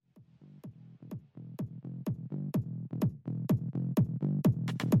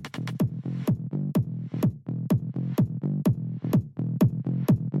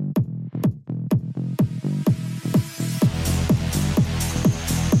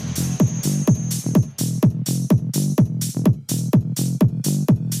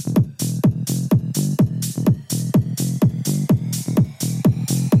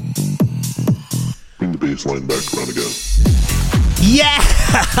baseline back around again. Yeah!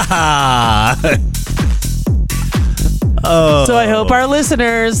 So I hope our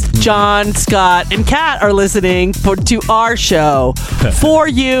listeners, John, Scott, and Kat, are listening to our show for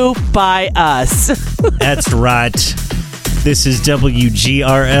you by us. That's right. This is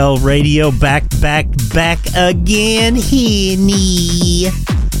WGRL Radio back again, Henny.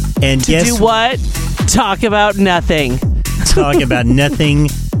 And To do what? Talk about nothing. Talk about nothing,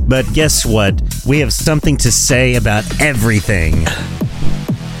 but guess what? We have something to say about everything.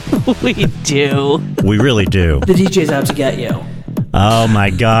 We do. We really do. The DJ's out to get you. Oh my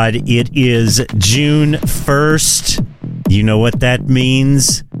God, it is June 1st. You know what that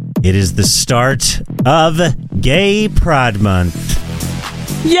means? It is the start of Gay Pride Month.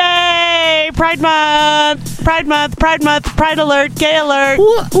 Yay! Pride Month! Pride Month! Pride Month! Pride Alert! Gay Alert!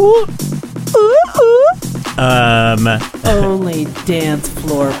 Ooh, ooh, ooh. Only dance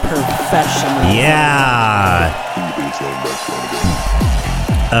floor professionals. Yeah. Baseline back around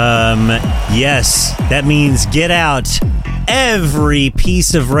again. Yes, that means get out every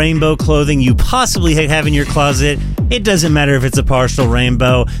piece of rainbow clothing you possibly have in your closet. It doesn't matter if it's a partial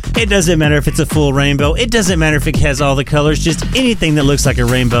rainbow. It doesn't matter if it's a full rainbow. It doesn't matter if it has all the colors. Just anything that looks like a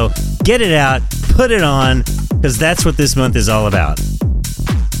rainbow. Get it out, put it on, because that's what this month is all about.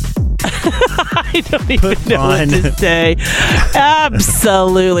 I don't even know what to say.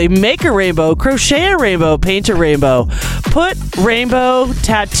 Absolutely. Make a rainbow, crochet a rainbow, paint a rainbow. Put rainbow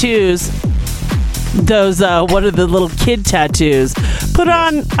tattoos. Those, what are the little kid tattoos? Put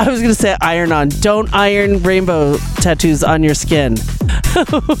on, I was going to say iron on. Don't iron rainbow tattoos on your skin.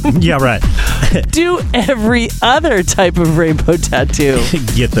 Yeah, right. Do every other type of rainbow tattoo.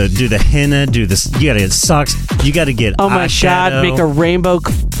 Do the henna, do this. You gotta get socks. You gotta get Oh my eyeshadow. God, make a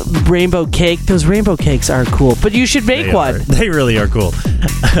rainbow cake. Those rainbow cakes are cool, but you should make one. They really are cool.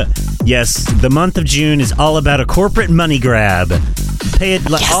 Yes, the month of June is all about a corporate money grab. Pay it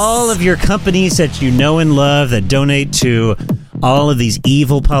like all of your companies that you know and love that donate to all of these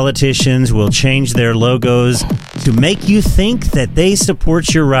evil politicians will change their logos to make you think that they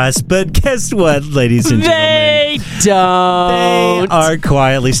support your rise. But guess what, ladies and gentlemen? They don't. They are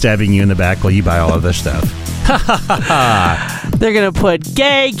quietly stabbing you in the back while you buy all of their stuff. They're going to put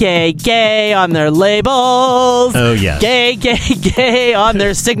gay, gay, gay on their labels. Oh, yes. Gay, gay, gay on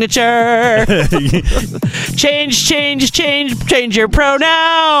their signature. Change your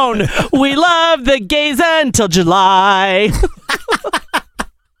pronoun. We love the gays until July.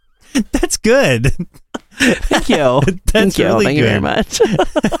 That's good. Thank you. That's Thank you. really Thank you very much.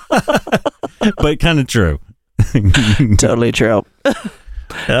 But kind of true. Totally true.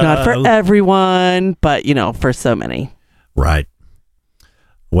 Not for everyone, but, for so many. Right.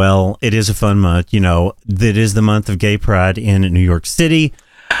 Well, it is a fun month. It is the month of Gay Pride in New York City.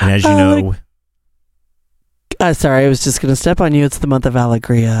 And as you know... sorry, I was just going to step on you. It's the month of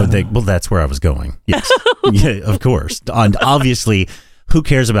Alegria. Well, that's where I was going. Yes. Yeah, of course. And obviously, who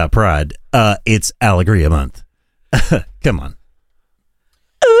cares about Pride? It's Alegria month. Come on.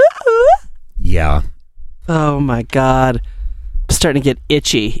 Yeah. Oh, my God. I'm starting to get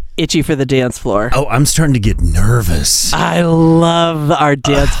itchy for the dance floor. Oh, I'm starting to get nervous. I love our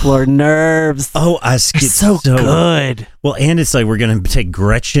dance floor nerves. Oh, I get so good. Well, and it's like we're going to take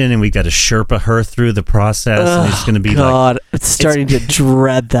Gretchen and we've got to Sherpa her through the process. And it's going to be God, it's starting to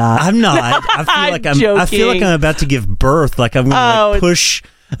dread that. I'm not. I feel like I'm about to give birth. Like I'm going to push.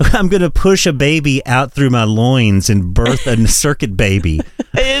 I'm going to push a baby out through my loins and birth a circuit baby.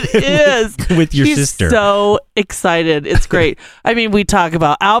 It is. with your He's sister. So excited. It's great. I mean, we talk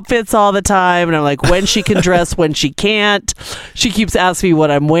about outfits all the time, and I'm like, when she can dress, when she can't. She keeps asking me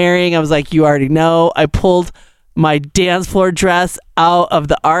what I'm wearing. I was like, you already know. I pulled my dance floor dress out of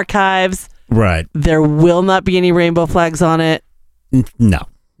the archives. Right. There will not be any rainbow flags on it. No.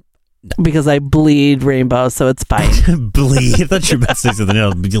 Because I bleed rainbow, so it's fine. Bleed? I thought you were about to say something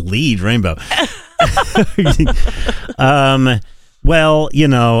else. Bleed rainbow. Well,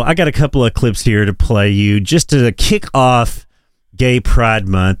 I got a couple of clips here to play you just to kick off Gay Pride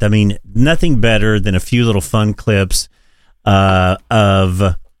Month. I mean, nothing better than a few little fun clips of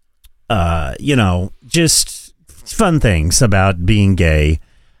just fun things about being gay.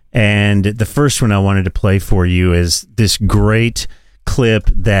 And the first one I wanted to play for you is this great clip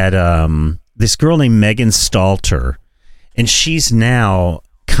that this girl named Megan Stalter, and she's now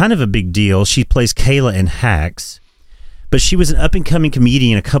kind of a big deal. She plays Kayla in Hacks, but she was an up-and-coming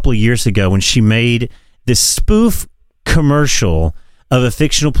comedian a couple of years ago when she made this spoof commercial of a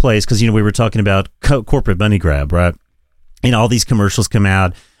fictional place, because we were talking about corporate money grab, right? And all these commercials come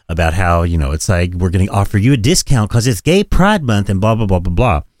out about how it's like we're going to offer you a discount because it's Gay Pride Month and blah blah blah blah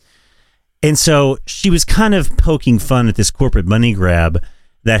blah. And so she was kind of poking fun at this corporate money grab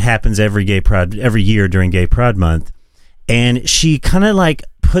that happens every year during Gay Pride Month. And she kind of like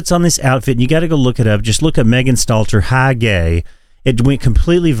puts on this outfit, and you got to go look it up. Just look up Megan Stalter, Hi Gay. It went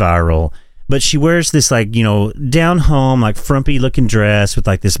completely viral. But she wears this like, down home, like frumpy looking dress with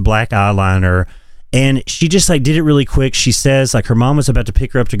like this black eyeliner. And she just like did it really quick. She says like her mom was about to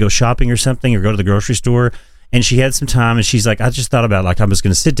pick her up to go shopping or something, or go to the grocery store. And she had some time, and she's like, I just thought about like I was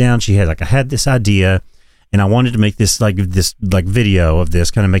going to sit down. She had like, I had this idea, and I wanted to make this video of this,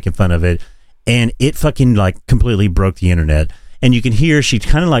 kind of making fun of it, and it fucking like completely broke the internet. And you can hear she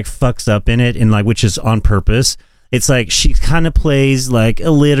kind of like fucks up in it, and like, which is on purpose. It's like she kind of plays like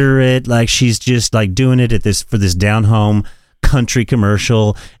illiterate, like she's just like doing it for this down home country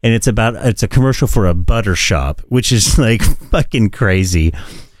commercial, and it's a commercial for a butter shop, which is like fucking crazy.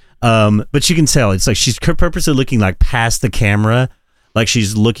 But you can tell it's like she's purposely looking like past the camera, like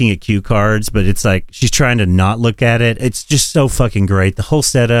she's looking at cue cards, but it's like she's trying to not look at it. It's just so fucking great. The whole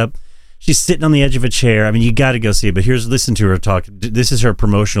setup. She's sitting on the edge of a chair. I mean, you got to go see it. But listen to her talk. This is her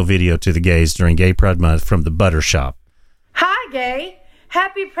promotional video to the gays during Gay Pride Month from the Butter Shop. Hi, gay.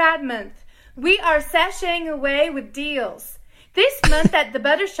 Happy Pride Month. We are sashaying away with deals. This month at the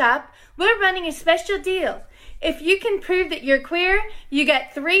Butter Shop, we're running a special deal. If you can prove that you're queer, you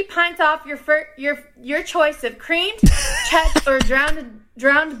get 3 pints off your choice of creamed, cheddar, or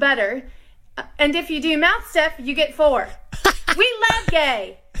drowned butter. And if you do mouth stuff, you get 4. We love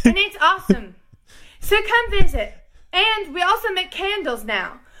gay, and it's awesome. So come visit. And we also make candles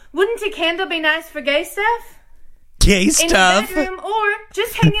now. Wouldn't a candle be nice for gay stuff? Gay stuff? In the bedroom or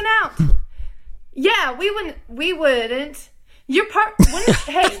just hanging out. Yeah, we wouldn't. Wouldn't your partner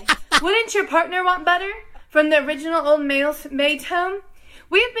want butter? From the original old maid's home?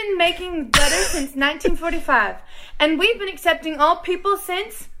 We've been making butter since 1945, and we've been accepting all people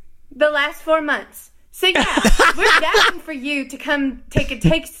since the last 4 months. So yeah, we're gasping for you to come take a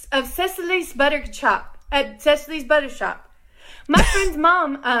taste of Cecily's Butter Shop at Cecily's Butter Shop. My friend's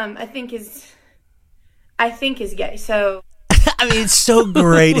mom, I think is gay, so... I mean, it's so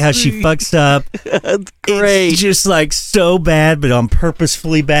great how she fucks up. That's great. It's just like so bad, but on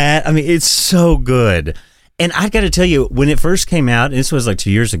purposefully bad. I mean, it's so good. And I got to tell you, when it first came out, and this was like 2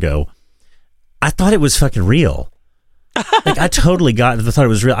 years ago, I thought it was fucking real. Like I totally thought it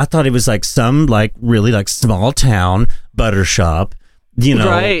was real. I thought it was like some like really like small town butter shop,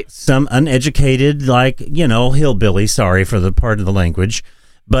 right. Some uneducated like, hillbilly, sorry for the part of the language.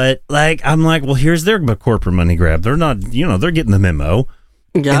 But like, I'm like, well, here's their corporate money grab. They're not, they're getting the memo.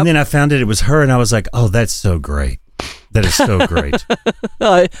 Yep. And then I found it was her, and I was like, oh, that's so great. That is so great.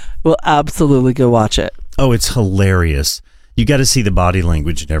 I will absolutely go watch it. Oh, it's hilarious. You got to see the body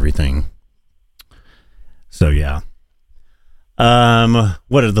language and everything. So, yeah.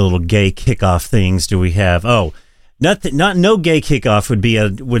 What are the little gay kickoff things do we have? Oh, no gay kickoff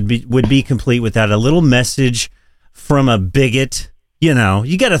would be complete without a little message from a bigot. You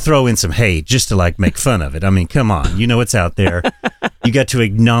got to throw in some hate just to like make fun of it. I mean, come on, it's out there. You got to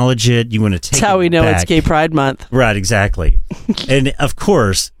acknowledge it. You want to take it. That's how we know back. It's Gay Pride Month. Right, exactly. And of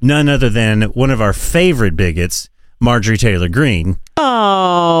course, none other than one of our favorite bigots, Marjorie Taylor Greene.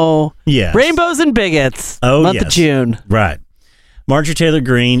 Oh, yes. Rainbows and bigots. Oh, month of June. Right. Marjorie Taylor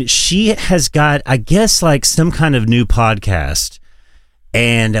Greene. She has got, I guess, like some kind of new podcast.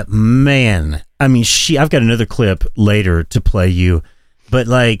 And man, I mean, I've got another clip later to play you, but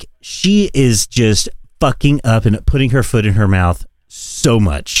like she is just fucking up and putting her foot in her mouth so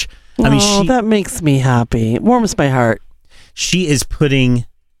much. I mean, that makes me happy. It warms my heart. She is putting,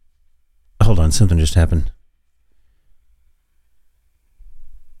 hold on, something just happened.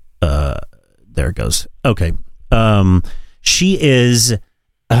 There it goes. Okay. She is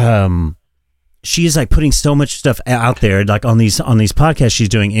like putting so much stuff out there, like on these podcasts she's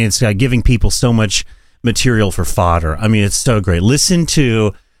doing, and it's like giving people so much material for fodder. I mean, it's so great. Listen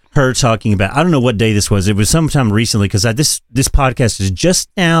to her talking about, I don't know what day this was. It was sometime recently, because this podcast is just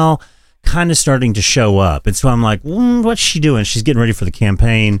now kind of starting to show up. And so I'm like, what's she doing? She's getting ready for the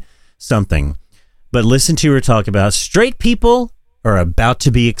campaign, something. But listen to her talk about straight people are about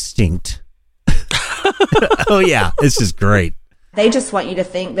to be extinct. Oh, yeah. This is great. They just want you to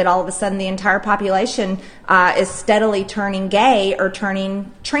think that all of a sudden the entire population is steadily turning gay or turning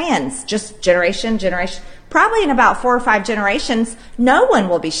trans, just generation. Probably in about 4 or 5 generations, no one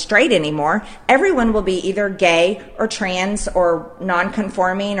will be straight anymore. Everyone will be either gay or trans or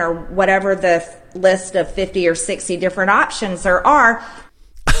non-conforming or whatever the list of 50 or 60 different options there are.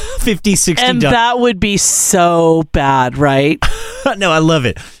 50, 60. And that would be so bad, right? No, I love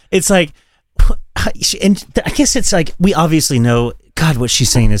it. It's like, and I guess it's like, we obviously know God, what she's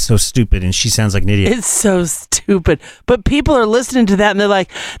saying is so stupid, and she sounds like an idiot. It's so stupid. But people are listening to that, and they're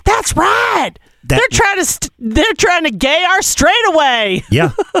like, "That's right. They're trying to gay our straightaway."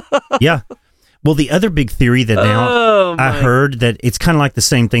 Yeah, yeah. Well, the other big theory that now I heard that it's kind of like the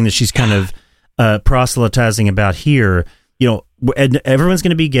same thing that she's kind of proselytizing about here. Everyone's going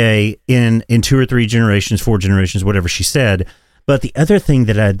to be gay in 2 or 3 generations, 4 generations, whatever she said. But the other thing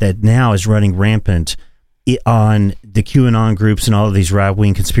that now is running rampant on the QAnon groups and all of these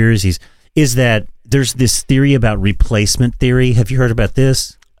right-wing conspiracies is that there's this theory about replacement theory. Have you heard about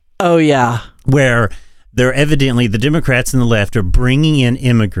this? Oh, yeah. Where they're evidently, the Democrats and the left are bringing in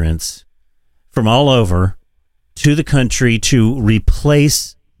immigrants from all over to the country to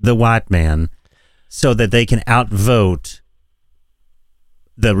replace the white man so that they can outvote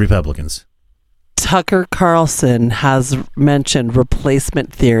the Republicans. Tucker Carlson has mentioned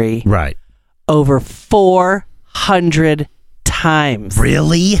replacement theory Right. over 400 times.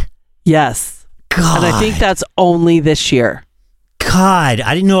 Really? Yes. God. And I think that's only this year. God,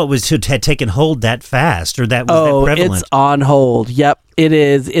 I didn't know it had taken hold that fast or that was that prevalent. It's on hold. Yep, it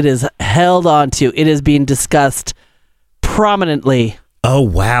is. It is held on to. It is being discussed prominently. Oh,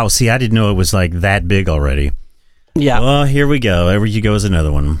 wow. See, I didn't know it was like that big already. Yeah. Well, here we go. There you go is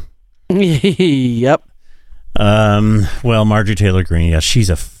another one. Yep. Well, Marjorie Taylor Greene, yeah, she's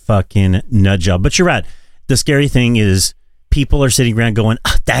a fucking nut job. But you're right. The scary thing is people are sitting around going,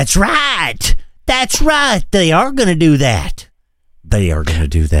 that's right. That's right. They are going to do that. They are going to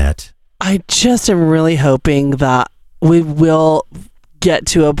do that. I just am really hoping that we will get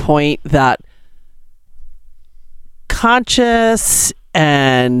to a point that conscious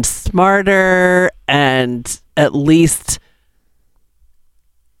and smarter and at least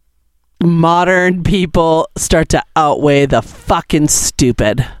modern people start to outweigh the fucking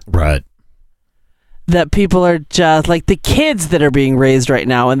stupid. Right. That people are just like the kids that are being raised right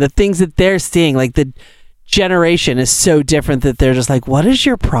now and the things that they're seeing, like the generation is so different that they're just like, what is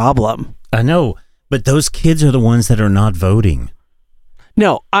your problem? I know, but those kids are the ones that are not voting.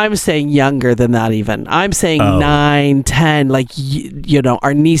 No, I'm saying younger than that even. I'm saying 9, 10, like,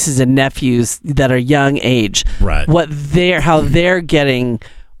 our nieces and nephews that are young age. Right. How they're getting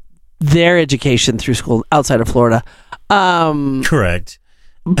their education through school outside of Florida. Correct.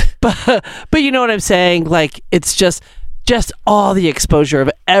 But you know what I'm saying? Like, it's just all the exposure of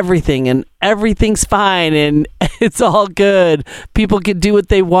everything and everything's fine and it's all good. People can do what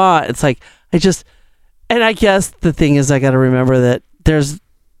they want. It's like, I guess the thing is I got to remember that there's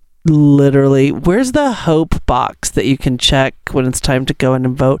literally, where's the hope box that you can check when it's time to go in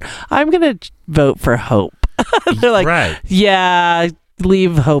and vote? I'm going to vote for hope. They're like, right. Yeah,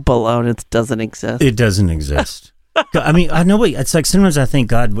 leave hope alone. It doesn't exist. It doesn't exist. I mean, I know it's like sometimes I think,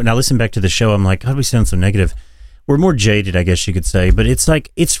 God, when I listen back to the show, I'm like, God, we sound so negative. We're more jaded, I guess you could say, but it's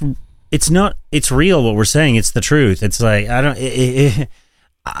like, it's real what we're saying. It's the truth. It's like,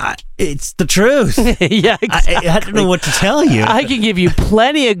 it's the truth. Yeah, exactly. I don't know what to tell you. I can give you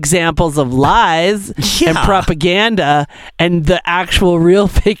plenty of examples of lies and propaganda and the actual real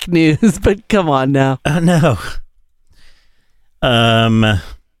fake news, but come on now. No.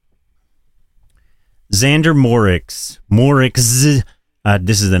 Xander Morix,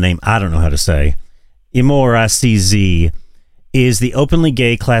 this is the name I don't know how to say, M-O-R-I-C-Z, is the openly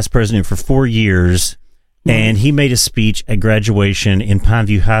gay class president for 4 years, and he made a speech at graduation in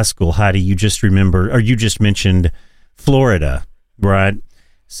Pineview High School. Heidi, you just mentioned Florida, right?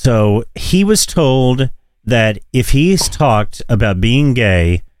 So he was told that if he's talked about being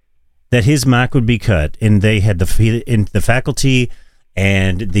gay, that his mic would be cut, and they had the faculty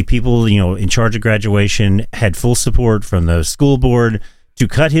and the people, in charge of graduation had full support from the school board to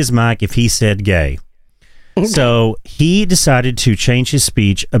cut his mic if he said gay. So he decided to change his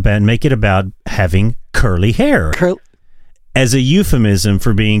speech and make it about having curly hair as a euphemism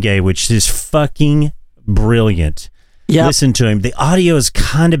for being gay, which is fucking brilliant. Yep. Listen to him. The audio is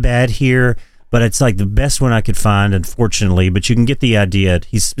kind of bad here, but it's like the best one I could find, unfortunately. But you can get the idea.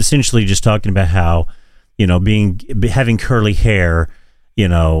 He's essentially just talking about how, having curly hair,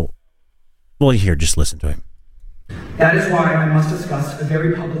 Well, here, just listen to him. That is why I must discuss a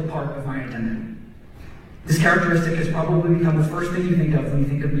very public part of my identity. This characteristic has probably become the first thing you think of when you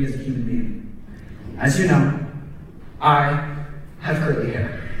think of me as a human being. As you know, I have curly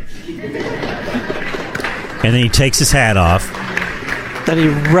hair. And then he takes his hat off. Then he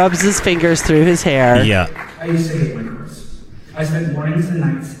rubs his fingers through his hair. Yeah. I used to hate my curls. I spent mornings and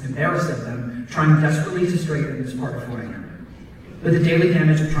nights, embarrassed of them, trying desperately to straighten this part of who I am. But the daily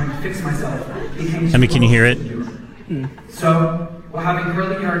damage of trying to fix myself became too can you hear it? So, while having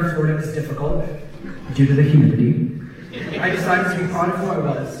curly hair in Florida is difficult, due to the humidity, I decided to be proud of who I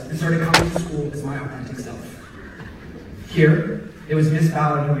was and started coming to school as my authentic self. Here, it was Miss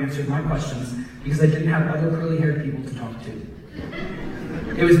Ballard who answered my questions because I didn't have other curly-haired people to talk to.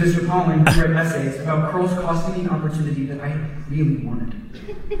 It was Mr. Pauling who read essays about curls costing me an opportunity that I really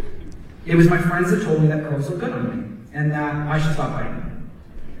wanted. It was my friends that told me that curls look good on me and that I should stop hiding them.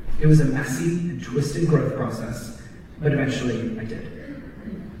 It was a messy and twisted growth process, but eventually I did.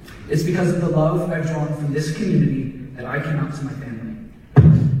 It's because of the love I've drawn from this community that I came out to my family.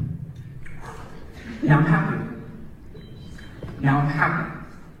 Now I'm happy.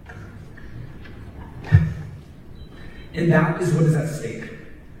 And that is what is at stake.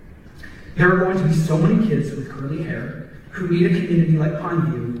 There are going to be so many kids with curly hair who need a community like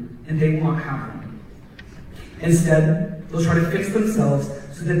Pineview, and they will not have one. Instead, they'll try to fix themselves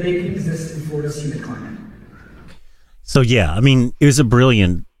so that they can exist in Florida's humid climate. So yeah, I mean, it was a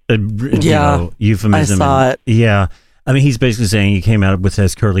brilliant euphemism. I saw it. Yeah. I mean, he's basically saying he came out with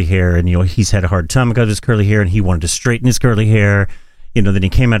his curly hair and, he's had a hard time because of his curly hair and he wanted to straighten his curly hair. Then he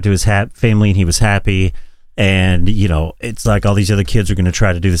came out to his family and he was happy. And, it's like all these other kids are going to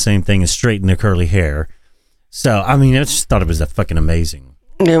try to do the same thing and straighten their curly hair. So, I mean, I just thought it was fucking amazing.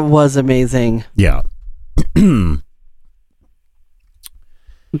 It was amazing. Yeah.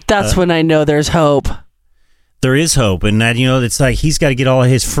 That's when I know there's hope. There is hope. And that, it's like he's got to get all of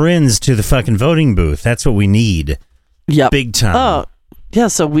his friends to the fucking voting booth. That's what we need. Yep. Big time. Oh, yeah.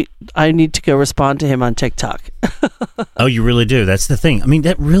 So I need to go respond to him on TikTok. Oh, you really do? That's the thing. I mean,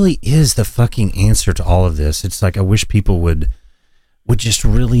 that really is the fucking answer to all of this. It's like, I wish people would just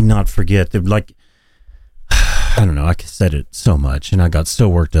really not forget. They're like, I don't know. I said it so much and I got so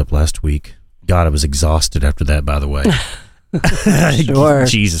worked up last week. God, I was exhausted after that, by the way. Sure.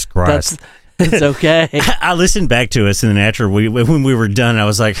 Jesus Christ. It's okay. I listened back to us and then after when we were done, I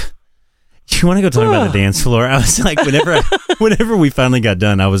was like, you want to go talk about the dance floor? I was like, whenever we finally got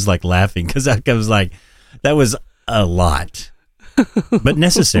done, I was like laughing because I was like, that was a lot, but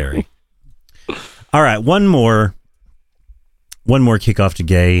necessary. All right, one more kickoff to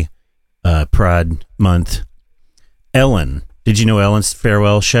Gay Pride Month. Ellen, did you know Ellen's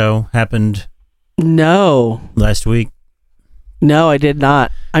farewell show happened? No. Last week? No, I did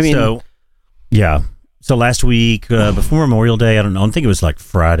not. I mean, yeah. So last week, before Memorial Day, I think it was like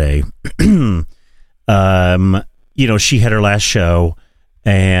Friday, she had her last show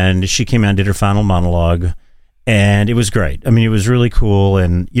and she came out and did her final monologue and it was great. I mean, it was really cool.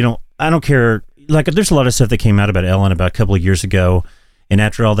 And, I don't care. Like, there's a lot of stuff that came out about Ellen about a couple of years ago. And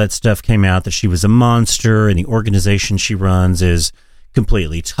after all that stuff came out that she was a monster and the organization she runs is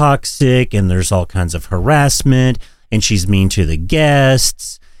completely toxic and there's all kinds of harassment and she's mean to the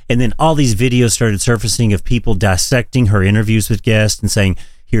guests. And then all these videos started surfacing of people dissecting her interviews with guests and saying,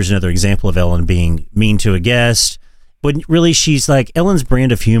 here's another example of Ellen being mean to a guest. But really, she's like, Ellen's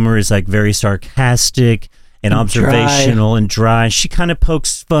brand of humor is like very sarcastic and observational and dry. She kind of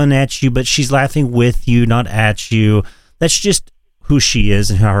pokes fun at you, but she's laughing with you, not at you. That's just who she is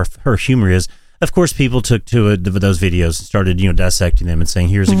and how her humor is. Of course, people took to those videos and started, dissecting them and saying,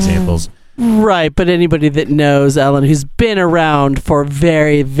 here's examples. Right, but anybody that knows Ellen, who's been around for a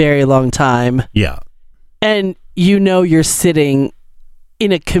very, very long time. Yeah. And you're sitting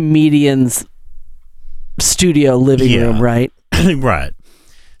in a comedian's studio living room, right? Right.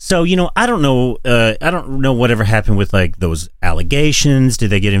 So, I don't know whatever happened with like those allegations.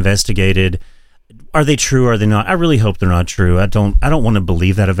 Did they get investigated? Are they true? Are they not? I really hope they're not true. I don't want to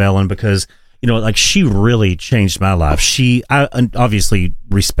believe that of Ellen because like she really changed my life. I obviously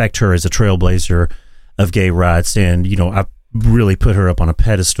respect her as a trailblazer of gay rights. And, I really put her up on a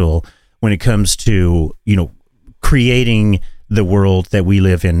pedestal when it comes to, creating the world that we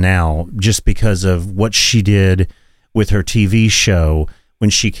live in now, just because of what she did with her TV show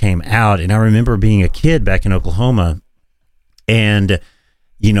when she came out. And I remember being a kid back in Oklahoma and,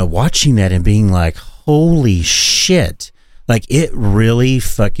 watching that and being like, holy shit. Like, it really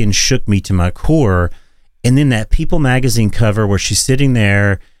fucking shook me to my core. And then that People magazine cover where she's sitting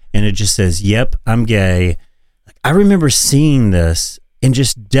there and it just says, yep, I'm gay. I remember seeing this and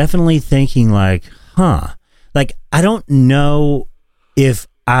just definitely thinking like, like, I don't know if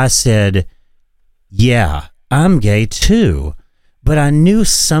I said, yeah, I'm gay too, but I knew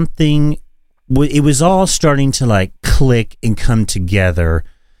something, it was all starting to like click and come together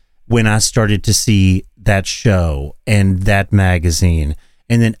when I started to see that show and that magazine,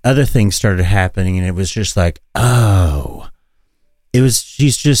 and then other things started happening, and it was just like,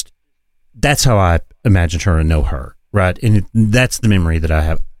 that's how I imagined her and know her, right? And that's the memory that I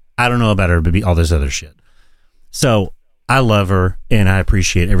have. I don't know about her, but all this other shit. So I love her, and I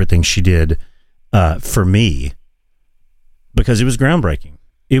appreciate everything she did for me. because it was groundbreaking.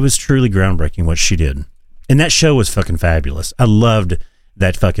 It was truly groundbreaking what she did. And that show was fucking fabulous. I loved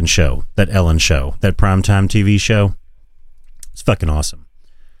that fucking show, that Ellen show, that primetime TV show. It's fucking awesome.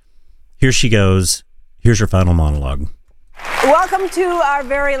 Here she goes. Here's her final monologue. Welcome to our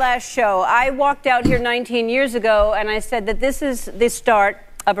very last show. I walked out here 19 years ago and I said that this is the start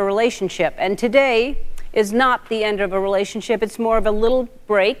of a relationship. And today is not the end of a relationship. It's more of a little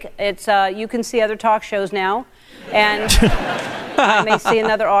break. It's you can see other talk shows now. And I may see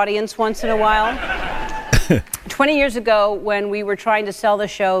another audience once in a while. 20 years ago, when we were trying to sell the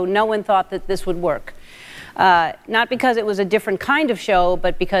show, no one thought that this would work. Not because it was a different kind of show,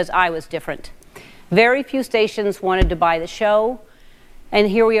 but because I was different. Very few stations wanted to buy the show, and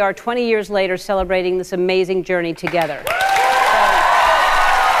here we are 20 years later celebrating this amazing journey together.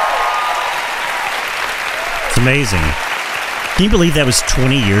 It's amazing. Can you believe that was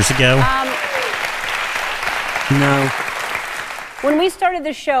 20 years ago? No. When we started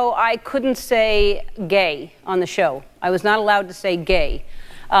the show, I couldn't say gay on the show. I was not allowed to say gay.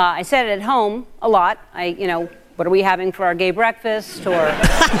 I said it at home a lot. What are we having for our gay breakfast? Or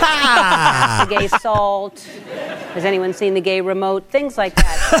the gay salt? Has anyone seen the gay remote? Things like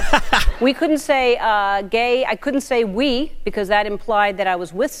that. We couldn't say gay. I couldn't say we because that implied that I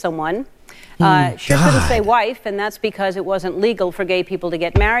was with someone. Sure couldn't say wife, and that's because it wasn't legal for gay people to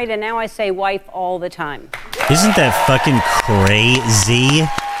get married, and now I say wife all the time. Isn't that fucking crazy?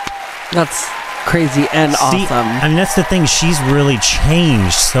 That's crazy and See, awesome. I mean, that's the thing. She's really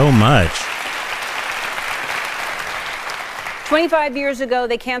changed so much. 25 years ago,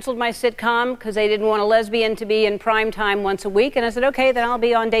 they canceled my sitcom because they didn't want a lesbian to be in prime time once a week, and I said, okay, then I'll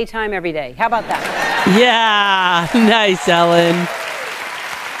be on daytime every day. How about that? Yeah, nice, Ellen.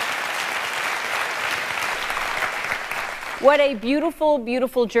 What a beautiful,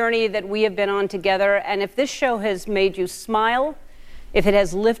 beautiful journey that we have been on together. And if this show has made you smile, if it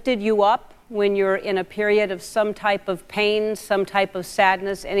has lifted you up when you're in a period of some type of pain, some type of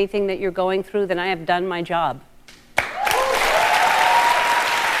sadness, anything that you're going through, then I have done my job.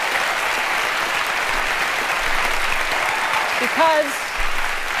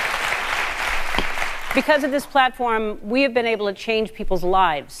 Because of this platform, we have been able to change people's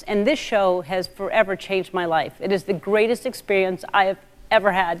lives. And this show has forever changed my life. It is the greatest experience I have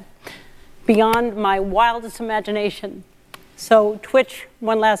ever had, beyond my wildest imagination. So, Twitch,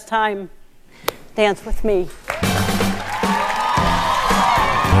 one last time, dance with me.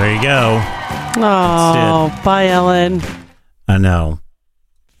 There you go. Oh, bye, Ellen. I know.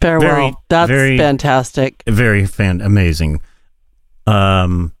 Farewell. That's fantastic. Very amazing.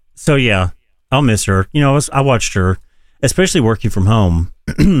 So yeah, I'll miss her. I watched her, especially working from home.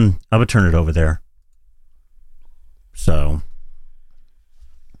 I would turn it over there. So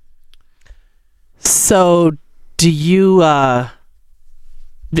do you,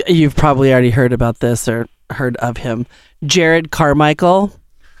 you've probably already heard about this or heard of him. Jared Carmichael,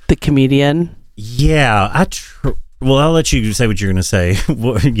 the comedian. Yeah, well, I'll let you say what you're going to say.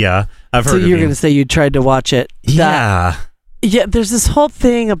 Yeah, I've heard of him. So you're going to say you tried to watch it. Yeah. Yeah, there's this whole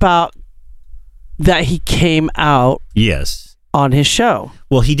thing about that he came out. Yes. On his show.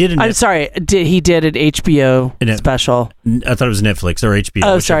 Well, he did. He did an HBO special. I thought it was Netflix or HBO.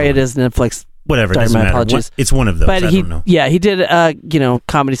 Oh, sorry, it is Netflix. Whatever. Sorry, it doesn't my matter. apologies. It's one of those. But I don't know. Yeah, he did a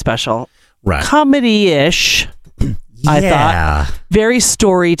comedy special. Right. Comedy-ish. I thought very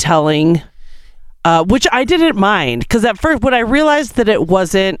storytelling, which I didn't mind because at first when I realized that it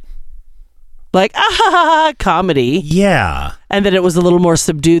wasn't like comedy, and that it was a little more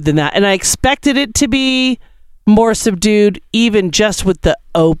subdued than that, and I expected it to be more subdued, even just with the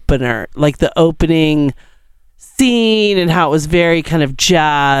opener, like the opening scene and how it was very kind of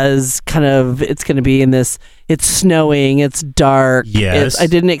jazz, kind of, it's going to be in this, it's snowing, it's dark. Yes. I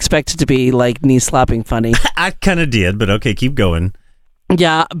didn't expect it to be like knee slapping funny. I kind of did, but okay, keep going.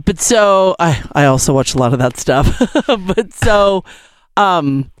 Yeah, but so I also watch a lot of that stuff. But so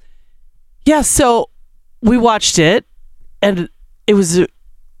so we watched it, and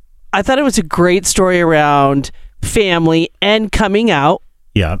I thought it was a great story around family and coming out.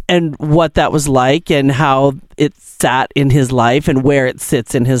 Yeah. And what that was like and how it sat in his life and where it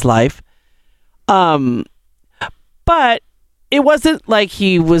sits in his life. But it wasn't like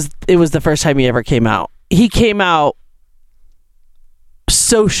it was the first time he ever came out. He came out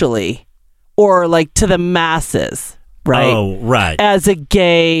socially or like to the masses, right? Oh, right. As a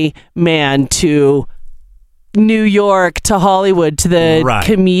gay man to New York, to Hollywood, to the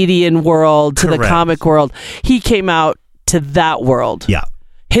comedian world, to the comic world. He came out to that world. Yeah.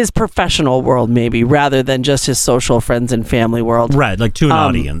 His professional world, maybe, rather than just his social friends and family world. Right, like to an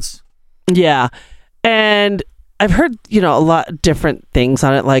audience. Yeah. And I've heard, a lot of different things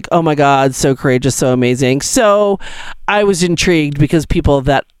on it, like, oh my God, so courageous, so amazing. So I was intrigued because people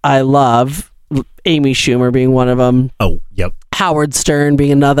that I love, Amy Schumer being one of them. Oh, yep. Howard Stern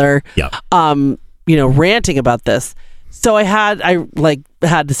being another. Yep. Ranting about this. So I had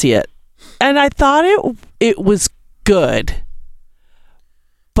to see it. And I thought it was good.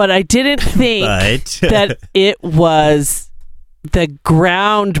 But I didn't think that it was the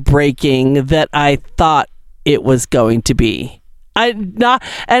groundbreaking that I thought it was going to be.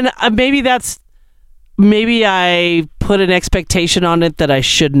 Maybe I put an expectation on it that I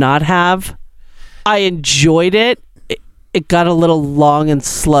should not have. I enjoyed it. It got a little long and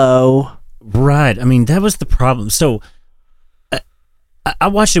slow. Right. I mean, that was the problem. So I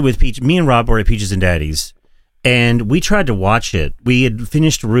watched it with Peach. Me and Rob were at Peaches and Daddies, and we tried to watch it. We had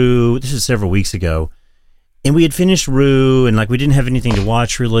finished Rue. This is several weeks ago. And we had finished Rue, and we didn't have anything to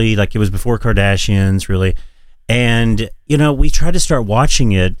watch really. It was before Kardashians, really. And, we tried to start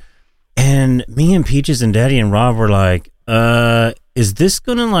watching it, and me and Peaches and Daddy and Rob were like, is this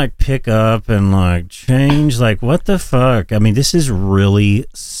going to pick up and change? What the fuck? I mean, this is really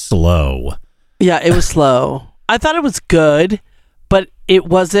slow. Yeah, it was slow. I thought it was good, but it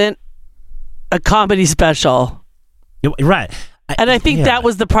wasn't a comedy special. Right. And I think that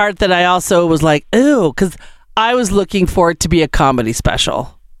was the part that I also was like, ooh, because I was looking for it to be a comedy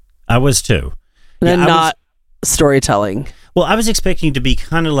special. I was too. And not storytelling. Well, I was expecting it to be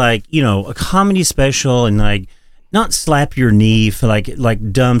kind of a comedy special and not slap your knee for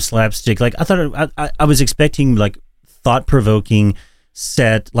like dumb slapstick. I thought I was expecting thought-provoking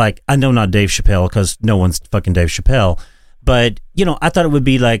set. I know not Dave Chappelle because no one's fucking Dave Chappelle, but I thought it would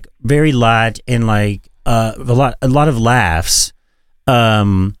be very light and a lot of laughs.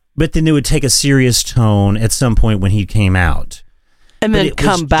 But then it would take a serious tone at some point when he came out. And then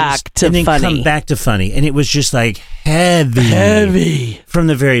come back to funny. And it was just heavy from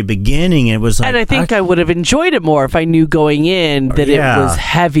the very beginning. It was and I think I would have enjoyed it more if I knew going in that it was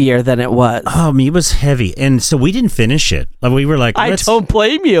heavier than it was. Oh, it was heavy. And so we didn't finish it. We were like, I don't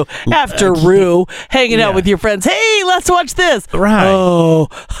blame you. After Rue, hanging out with your friends. Hey, let's watch this. Right. Oh,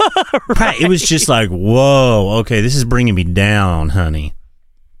 right. It was just whoa, okay, this is bringing me down, honey.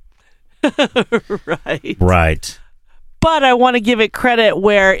 Right. But I want to give it credit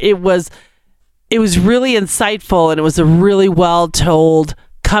where it was really insightful, and it was a really well told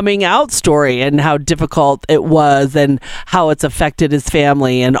coming out story and how difficult it was and how it's affected his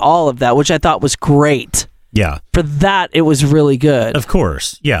family and all of that, which I thought was great. Yeah. For that, it was really good. Of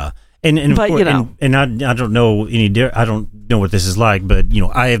course. Yeah. And but, of course, and I don't know I don't know what this is like, but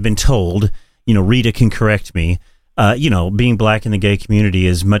I have been told, Rita can correct me. Being black in the gay community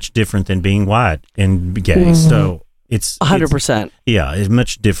is much different than being white and gay. Mm-hmm. So it's 100%. It's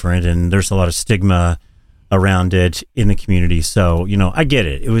much different, and there's a lot of stigma around it in the community. So, I get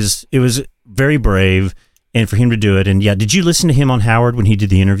it. It was very brave, and for him to do it. And did you listen to him on Howard when he did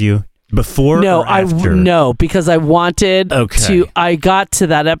the interview? Before or after? No, because I wanted I got to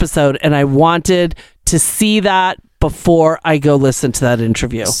that episode and I wanted to see that before I go listen to that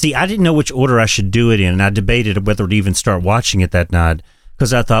interview. See, I didn't know which order I should do it in, and I debated whether to even start watching it that night,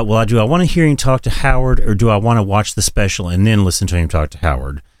 because I thought, well, do I want to hear him talk to Howard, or do I want to watch the special and then listen to him talk to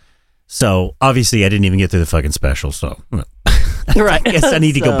Howard? So, obviously, I didn't even get through the fucking special, so right. I guess I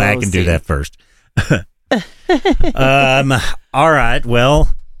need to go back and do that first. All right,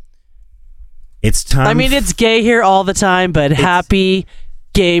 well, it's time. I mean, it's gay here all the time, but happy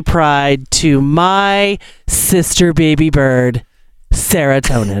Gay Pride to my sister baby bird,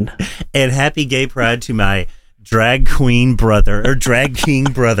 Serotonin. And happy Gay Pride to my drag king brother,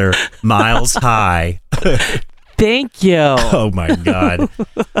 Miles High. Thank you. Oh my God.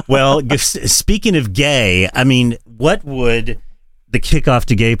 Well, speaking of gay, I mean, what would the kickoff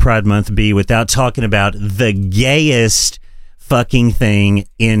to Gay Pride Month be without talking about the gayest fucking thing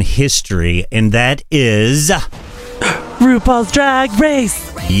in history? And that is RuPaul's Drag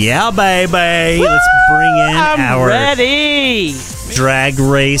Race. Yeah, baby. Woo! Let's bring in our ready. Drag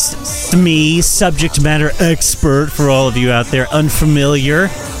Race SME subject matter expert for all of you out there unfamiliar.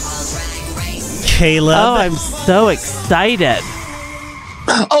 Caleb. Oh, I'm so excited.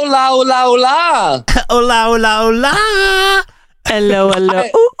 Hola, hola, hola. Hola, hola, hola. Hello, hello.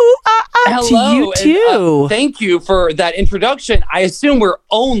 Hello. To you too. And, thank you for that introduction. I assume we're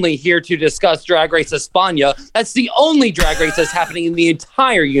only here to discuss Drag Race España. That's the only Drag Race that's happening in the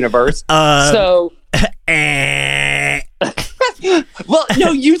entire universe. Well,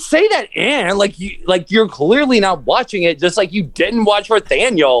 no, you say that, and you're clearly not watching it, just like you didn't watch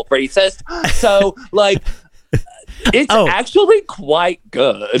Nathaniel, racist. So, It's actually quite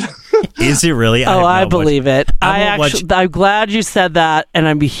good. Is it really? I believe it. I'm glad you said that, and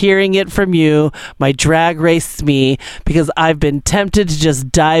I'm hearing it from you, my Drag Race me, because I've been tempted to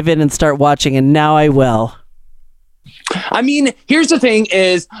just dive in and start watching, and now I will. I mean, here's the thing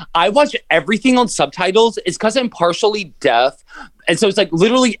is I watch everything on subtitles. It's because I'm partially deaf. And so it's like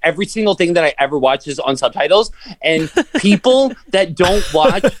literally every single thing that I ever watch is on subtitles. And people that don't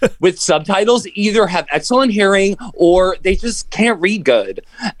watch with subtitles either have excellent hearing or they just can't read good.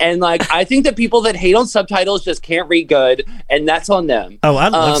 And like, I think that people that hate on subtitles just can't read good. And that's on them. Oh, I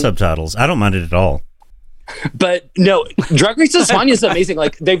love subtitles. I don't mind it at all. But no, Drag Race España is amazing.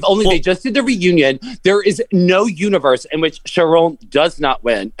 Like they just did the reunion. There is no universe in which Sharon does not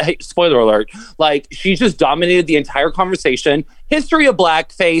win. Hey, spoiler alert. Like she just dominated the entire conversation. History of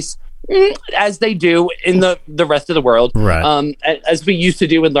blackface, as they do in the rest of the world. Right. As we used to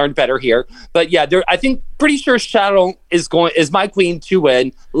do and learned better here. But yeah, I think pretty sure Sharon is my queen to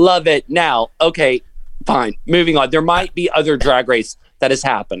win. Love it. Now, okay, fine. Moving on. There might be other Drag Race that is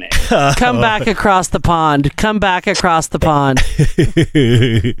happening. Come back across the pond. Come back across the pond.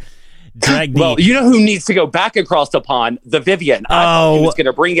 Well, you know who needs to go back across the pond? The Vivienne. I thought he was going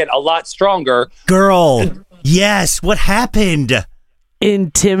to bring it a lot stronger. Girl. Yes. What happened?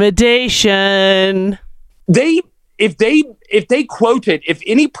 Intimidation. If they quoted, if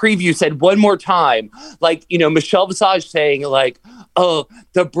any preview said one more time, like, you know, Michelle Visage saying like, oh,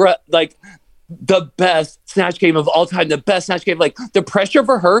 the best Snatch Game of all time, the best Snatch Game, like the pressure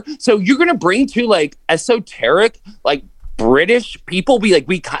for her. So you're going to bring two like esoteric, like British people. We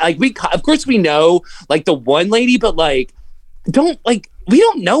of course we know like the one lady, but like, we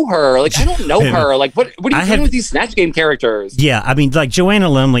don't know her. Like, I don't know her. Like, what are you doing with these Snatch Game characters? Yeah. I mean, like Joanna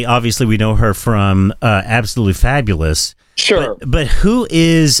Lumley, obviously we know her from Absolutely Fabulous. Sure. But who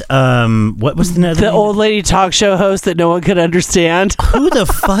is, what was the name? Old lady talk show host that no one could understand. Who the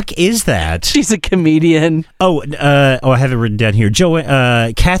fuck is that? She's a comedian. I have it written down here.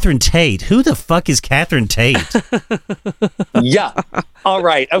 Catherine Tate. Who the fuck is Catherine Tate? Yeah. All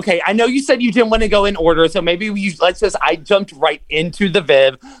right. Okay. I know you said you didn't want to go in order, so maybe I jumped right into the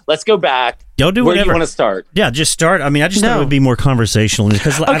Viv. Let's go back. Don't do Where whatever. do you want to start? Yeah, just start. I mean, I just thought it would be more conversational.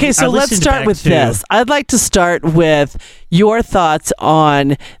 Okay, so let's start with this. I'd like to start with your thoughts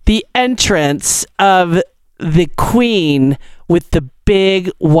on the entrance of the queen with the big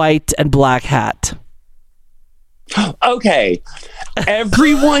white and black hat. Okay.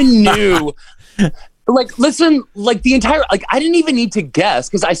 Everyone knew... Like, listen, like the entire, like, I didn't even need to guess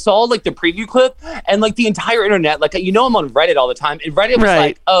because I saw like the preview clip and like the entire internet, like, you know, I'm on Reddit all the time, and Reddit was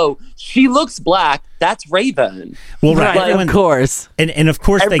like, oh, she looks black. That's Raven. Well, right, like, of course. And of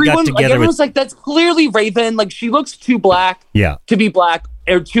course they got together. Like, everyone's like, that's clearly Raven. Like, she looks too black to be black.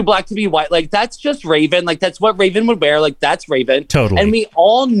 Or too black to be white. Like, that's just Raven. Like, that's what Raven would wear. Like, that's Raven. Totally. And we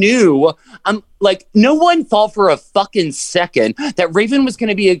all knew, like, no one thought for a fucking second that Raven was going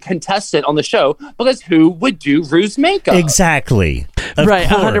to be a contestant on the show because who would do Rue's makeup? Exactly. Right,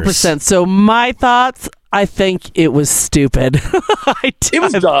 100%. So my thoughts, I think it was stupid. It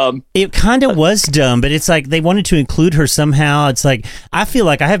was dumb. It kind of was dumb, but it's like they wanted to include her somehow. It's like, I feel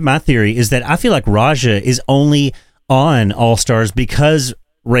like, I have my theory, is that I feel like Raja is only on All Stars because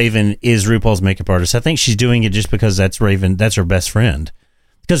Raven is RuPaul's makeup artist. I think she's doing it just because that's Raven, that's her best friend.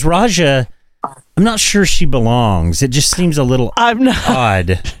 Because Raja, I'm not sure she belongs. It just seems a little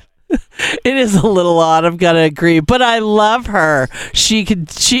odd. It is a little odd, I'm gonna agree, but I love her. She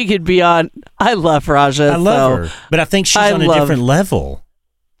could be on. I love Raja. I love her, but I think she's on a different level.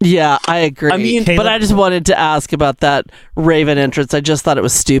 Yeah, I agree. I mean, but I just wanted to ask about that Raven entrance. I just thought it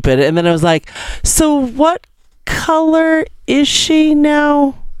was stupid, and then I was like, so what color is she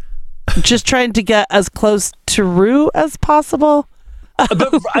now? Just trying to get as close to Rue as possible.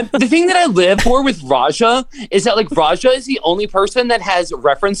 But the thing that I live for with Raja is that, like, Raja is the only person that has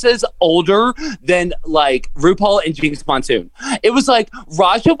references older than, like, RuPaul and Jinx Monsoon. It was like,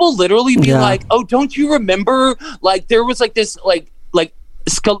 Raja will literally be like, oh, don't you remember, like, there was, like, this, like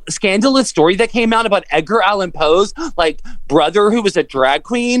scandalous story that came out about Edgar Allan Poe's, like, brother who was a drag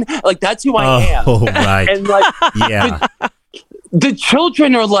queen? Like, that's who I am. Oh, right. And, like, yeah. The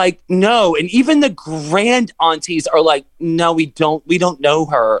children are like, no, and even the grand aunties are like, no, we don't know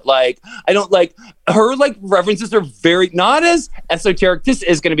her. Like, I don't like her. Like, references are very not as esoteric. This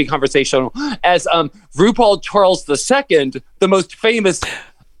is going to be conversational as RuPaul Charles II, the most famous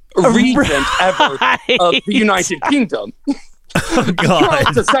regent ever of the United Kingdom. Oh,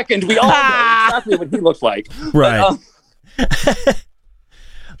 God. Charles II, we all know exactly what he looks like. Right. But,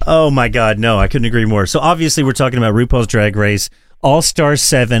 oh my God, no, I couldn't agree more. So obviously we're talking about RuPaul's Drag Race All-Star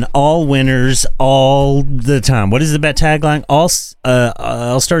 7, all winners, all the time. What is the tagline?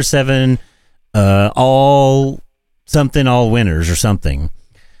 All-Star 7, all something, all winners or something.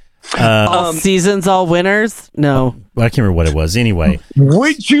 All seasons, all winners? No. I can't remember what it was. Anyway.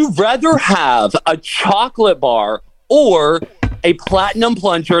 Would you rather have a chocolate bar or a platinum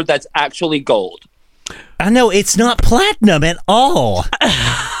plunger that's actually gold? I know, it's not platinum at all.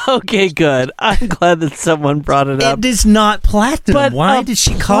 Okay, good. I'm glad that someone brought it up. It is not platinum. But why did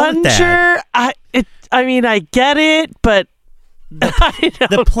she call it that? I mean, I get it, but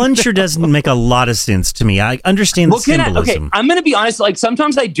The plunger doesn't make a lot of sense to me. I understand the symbolism. I'm going to be honest. Like,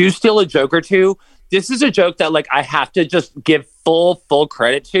 sometimes I do steal a joke or two. This is a joke that, like, I have to just give full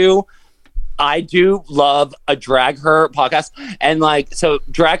credit to. I do love a Drag Her podcast. And, like, so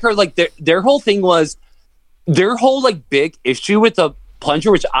Drag Her, like, their whole thing was, their whole, like, big issue with the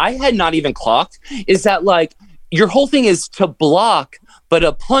plunger, which I had not even clocked, is that, like, your whole thing is to block, but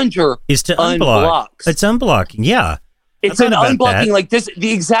a plunger is to unblock. It's unblocking, yeah. It's an unblocking, like this.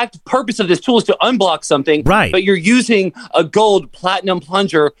 The exact purpose of this tool is to unblock something, right? But you're using a gold platinum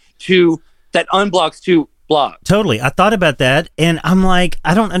plunger that unblocks to block. Totally. I thought about that, and I'm like,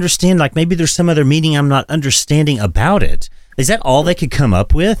 I don't understand. Like, maybe there's some other meaning I'm not understanding about it. Is that all they could come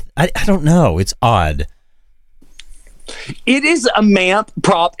up with? I don't know. It's odd. It is a MAMP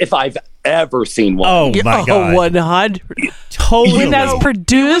prop if I've ever seen one. Oh my God. 100. Totally. And as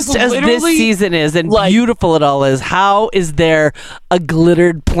produced as this season is and like, beautiful it all is, how is there a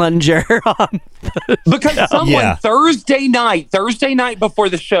glittered plunger on because someone Thursday night before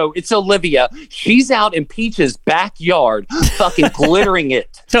the show, it's Olivia, she's out in Peach's backyard fucking glittering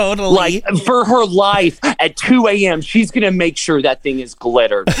it. Totally. Like, for her life at 2 a.m. she's gonna make sure that thing is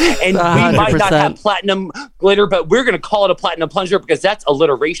glittered. And 100%. We might not have platinum glitter, but we're gonna call it a platinum plunger because that's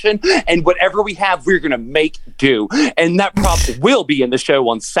alliteration, and whatever we have we're gonna make do. And that prop will be in the show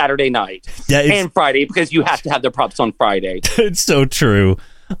on Saturday night and Friday, because you have to have the props on Friday. It's so true.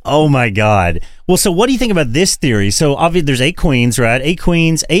 Oh my God. Well, so what do you think about this theory? So obviously there's 8 queens, right? 8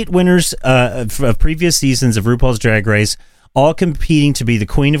 queens, 8 winners of previous seasons of RuPaul's Drag Race, all competing to be the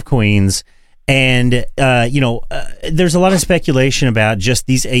queen of queens. And, there's a lot of speculation about just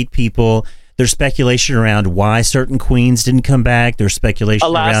these 8 people. There's speculation around why certain queens didn't come back. There's speculation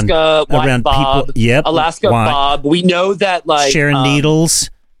around Bob, people. Yep. Alaska Bob. We know that, like, Sharon Needles.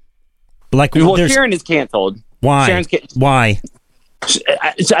 Like, Sharon is canceled. Why? Why?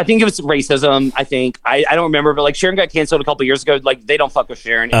 I think it was racism. I think I don't remember, but like Sharon got canceled a couple years ago. Like, they don't fuck with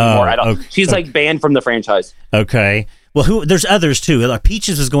Sharon anymore. She's like banned from the franchise. Okay. Well, there's others too. Like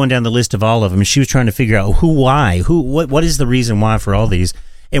Peaches was going down the list of all of them. She was trying to figure out what is the reason why for all these.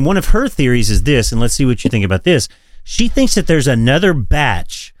 And one of her theories is this, and let's see what you think about this. She thinks that there's another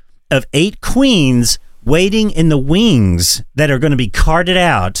batch of 8 queens waiting in the wings that are going to be carted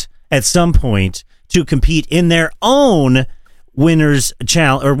out at some point to compete in their own winners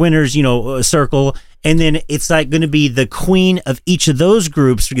challenge or winners, circle. And then it's like going to be the queen of each of those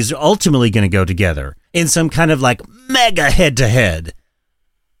groups because they're ultimately going to go together in some kind of like mega head to head.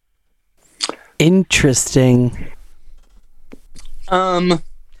 Interesting.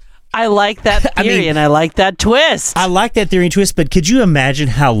 I like that theory and I like that twist. I like that theory and twist, but could you imagine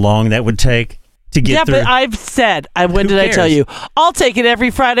how long that would take to get through? Yeah, but I've said, when did I tell you? I'll take it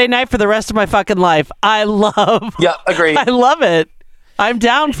every Friday night for the rest of my fucking life. I love it. I'm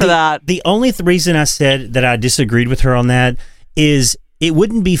down for that. The only reason I said that I disagreed with her on that is it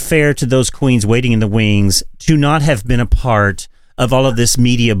wouldn't be fair to those queens waiting in the wings to not have been a part of all of this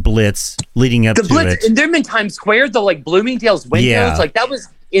media blitz leading up to it. And they're in Times Square, the like Bloomingdale's windows, like that was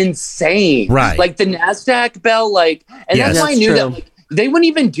insane. Right. Like the NASDAQ bell, like, and that's why I knew that like, they wouldn't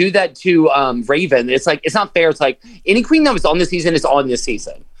even do that to Raven. It's like, it's not fair. It's like any queen that was on this season is on this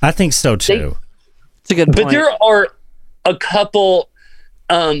season. I think so too. It's a good point. But there are a couple,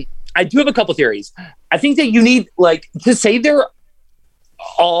 I do have a couple theories. I think that you need like to say they're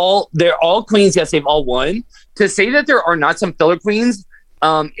all queens. Yes, they've all won. To say that there are not some filler queens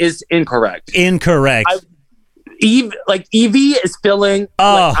is incorrect. Evie is feeling.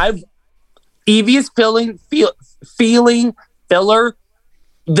 Evie is feeling filler.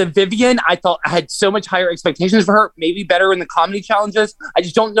 The Vivian, I thought I had so much higher expectations for her. Maybe better in the comedy challenges. I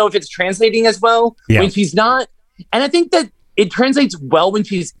just don't know if it's translating as well when she's not. And I think that it translates well when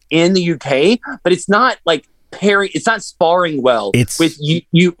she's in the UK, but it's not like pairing. It's not sparring well with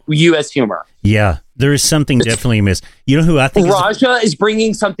U.S. humor. Yeah, there is something definitely amiss. You know who I think Raja is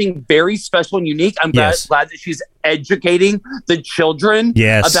bringing something very special and unique. I'm glad that she's educating the children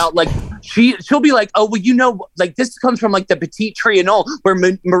about like she'll be like, oh well, like this comes from like the Petite Trianon where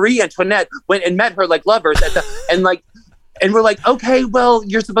Marie Antoinette went and met her like lovers and like And we're like, okay, well,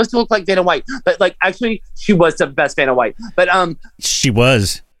 you're supposed to look like Vanna White. But like, actually, she was the best Vanna White. But she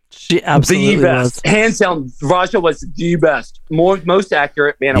was. She absolutely the best. was. Hands down, Raja was the best. Most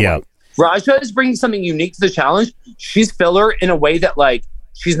accurate Vanna White. Raja is bringing something unique to the challenge. She's filler in a way that, like,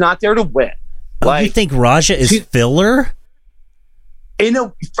 she's not there to win. Like, you think Raja is filler?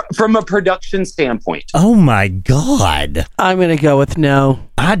 From a production standpoint. Oh my God. I'm going to go with no.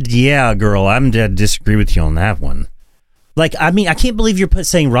 Yeah, girl, I'm to disagree with you on that one. Like, I mean, I can't believe you're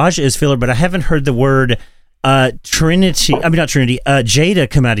saying Raja is filler, but I haven't heard the word Jada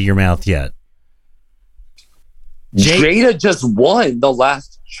come out of your mouth yet. Jada just won the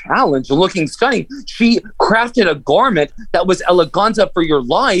last challenge, looking stunning. She crafted a garment that was eleganza for your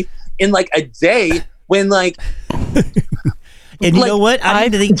life in like a day when like... And you know what? I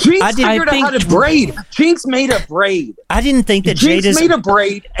didn't think Jinx figured out how to braid. Jinx made a braid. I didn't think that Jinx made a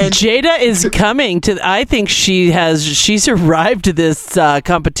braid. And Jada is coming to. I think she survived this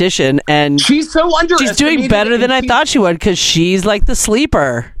competition, and she's so underestimated. She's doing better than I thought she would because she's like the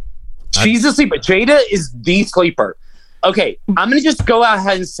sleeper. She's a sleeper. Jada is the sleeper. Okay, I'm gonna just go out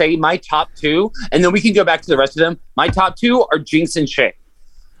ahead and say my top two, and then we can go back to the rest of them. My top two are Jinx and Shay.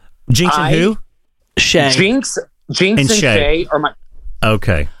 Jinx and who? Shay. Jinx and Shay are my...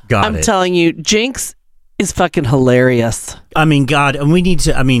 Okay, got it. I'm telling you, Jinx is fucking hilarious. I mean, God, and we need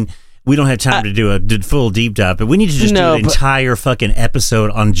to... I mean, we don't have time to do a full deep dive, but we need to just do an entire fucking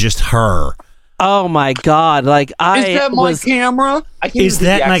episode on just her. Oh, my God. Like, Is that my camera? I can't Is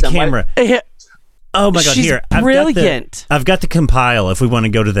that my camera? Oh, my God. She's here. brilliant. I've got the compile if we want to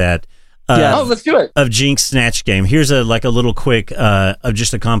go to that. Let's do it. Of Jinx Snatch Game. Here's a little quick of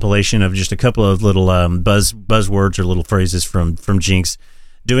just a compilation of just a couple of little buzzwords or little phrases from Jinx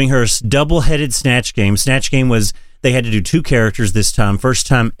doing her double-headed Snatch Game. Snatch Game was they had to do two characters this time. First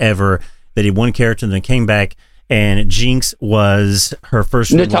time ever they did one character and then came back. And Jinx was her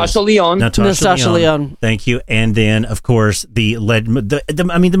first Natasha Lyonne. Natasha Lyonne. Thank you. And then of course the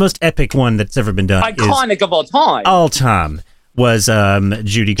most epic one that's ever been done. Iconic of all time. All time. Was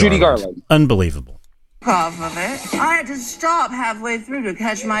Judy Garland. Unbelievable. Off of it. I had to stop halfway through to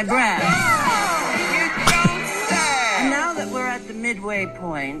catch my breath. You don't say. And now that we're at the midway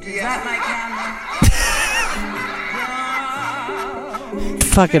point, is that my camera?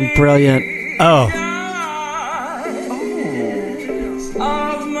 Fucking brilliant. Oh.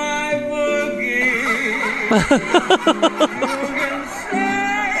 Of my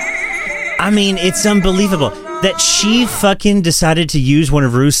I mean, it's unbelievable that she fucking decided to use one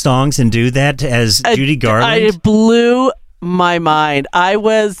of Rue's songs and do that as Judy Garland. It blew my mind. I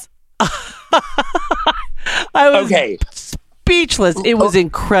was okay. Speechless. It was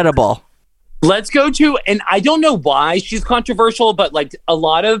incredible. Let's go to, and I don't know why she's controversial, but like a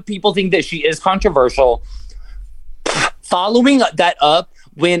lot of people think that she is controversial. Following that up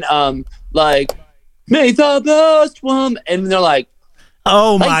when like make the best one, and they're like,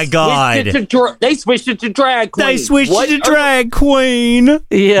 oh my God, they switched it to drag queen. They switched it to drag queen.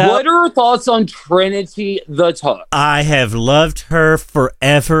 Yeah. What are your thoughts on Trinity the Tuck? I have loved her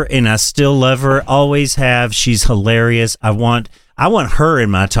forever, and I still love her. Always have. She's hilarious. I want her in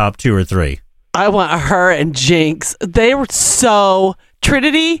my top 2 or 3. I want her and Jinx. They were so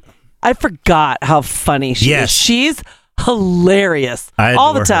Trinity. I forgot how funny she is. She's hilarious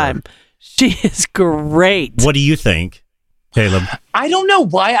all the time. Her. She is great. What do you think, Caleb? I don't know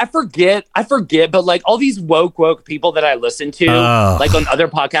why. I forget, but like all these woke people that I listen to, like on other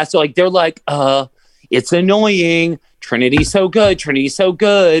podcasts, they're like, it's annoying. Trinity's so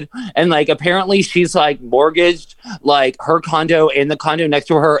good. And like apparently she's like mortgaged like her condo and the condo next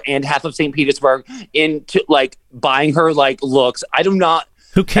to her and half of St. Petersburg into like buying her like looks. I do not.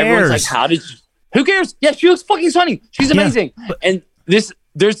 Who cares? Like, who cares? Yeah, she looks fucking stunning. She's amazing. Yeah, and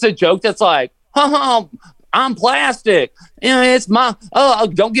there's a joke that's like, I'm plastic. It's my,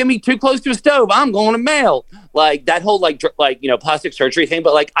 don't get me too close to a stove. I'm going to melt. Like that whole plastic surgery thing.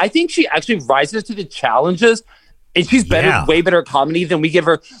 But like, I think she actually rises to the challenges and she's way better at comedy than we give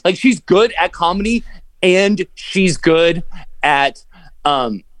her. Like she's good at comedy and she's good at,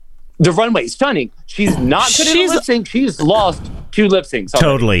 the runway. Stunning. She's not good at lip sync. She's lost 2 lip syncs.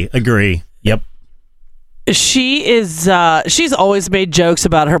 Totally agree. Yep. She is. She's always made jokes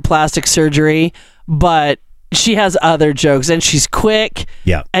about her plastic surgery, but she has other jokes, and she's quick.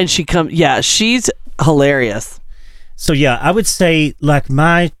 Yeah. And she's hilarious. So yeah, I would say like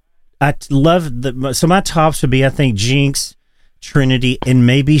my tops would be I think Jinx, Trinity, and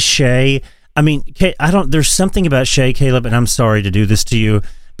maybe Shay. I mean, there's something about Shay, Caleb, and I'm sorry to do this to you,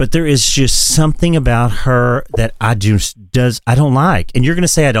 but there is just something about her that I don't like. And you're going to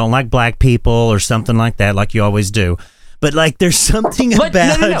say I don't like black people or something like that, like you always do. but like there's something But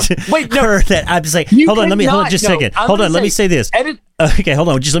about no. Wait, no. her that I'm just like, You hold on, cannot- just a no, second. I'm Hold gonna on, let me say- say this. Edit- Okay, hold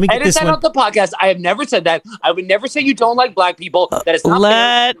on, just let me get Edit this that one. out the podcast. I have never said that. I would never say you don't like black people. That is not fair.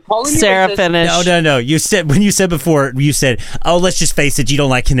 Let You're calling me Sarah racist. finish. No. You said when you said before, you said, "Oh, let's just face it, you don't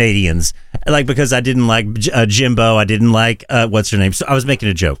like Canadians." Like because I didn't like Jimbo, I didn't like what's her name. So I was making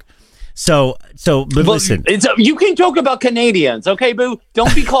a joke. So, but Well, listen, you can joke about Canadians, okay, boo?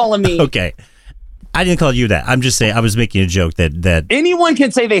 Don't be calling me. okay, I didn't call you that. I'm just saying I was making a joke that Anyone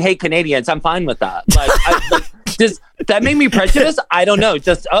can say they hate Canadians. I'm fine with that. Does that make me prejudiced? I don't know. You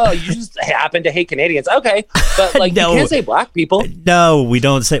just happen to hate Canadians. Okay. But No. you can't say black people. No, we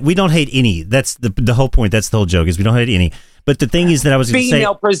don't hate any. That's the whole point. That's the whole joke is we don't hate any. But the thing is that I was going to say,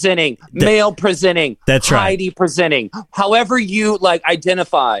 Female presenting, male presenting, That's right. Heidi presenting, however you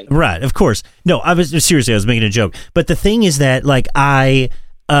identify. right? Of course. No, I was making a joke. But the thing is that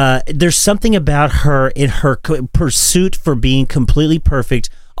there's something about her in her pursuit for being completely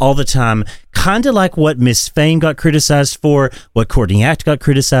perfect all the time, kind of like what Miss Fame got criticized for, what Courtney Act got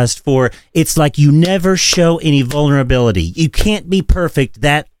criticized for. It's like you never show any vulnerability. You can't be perfect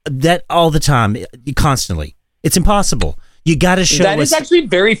that all the time, constantly. It's impossible. You got to show That is actually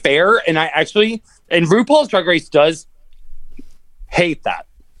very fair, and and RuPaul's Drag Race does hate that.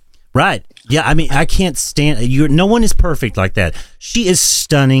 Right. Yeah, I mean, I can't stand no one is perfect like that. She is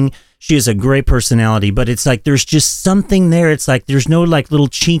stunning. She has a great personality, but it's like there's just something there. It's like there's no little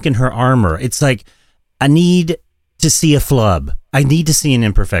chink in her armor. It's like I need to see a flub. I need to see an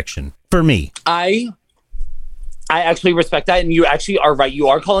imperfection for me. I actually respect that, and you actually are right. You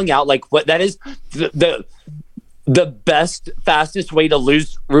are calling out what that is the best, fastest way to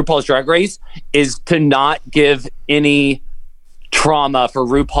lose RuPaul's Drag Race is to not give any trauma for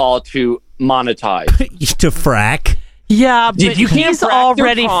RuPaul to monetize. To frack. Yeah, but you can't he's frack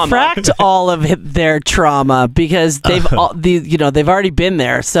already their trauma. fracked all of their trauma because they've they've already been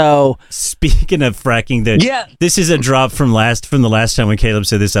there. So Speaking of fracking, this is a drop from the last time when Caleb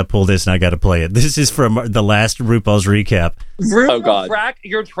said this. I pulled this and I got to play it. This is from the last RuPaul's recap. RuPaul frack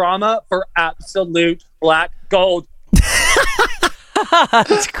your trauma for absolute black gold.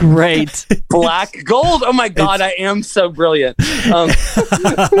 that's great. Black gold. Oh my God, I am so brilliant.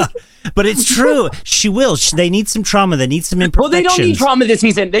 But it's true. She will. They need some trauma. They need some imperfections. Well, they don't need trauma this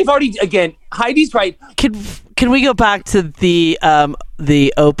season. They've already, again, Heidi's right. Can we go back to the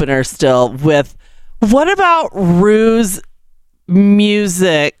opener still with what about Rue's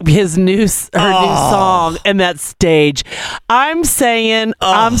music, her new song and that stage? I'm saying,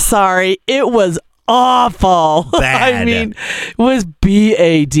 I'm sorry, it was awful. Bad. I mean, it was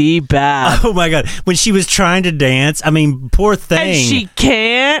BAD bad. Oh my God. When she was trying to dance, I mean, poor thing. And she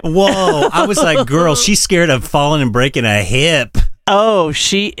can't. Whoa. I was like, girl, she's scared of falling and breaking a hip. Oh,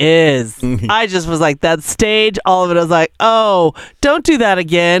 she is. I just was like, that stage, all of it, I was like, oh, don't do that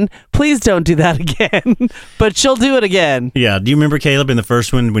again. Please don't do that again. But she'll do it again. Yeah. Do you remember Caleb in the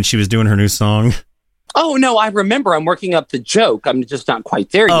first one when she was doing her new song? Oh, no, I remember. I'm working up the joke. I'm just not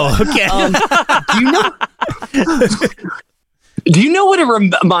quite there yet. Oh, okay. Do you know what it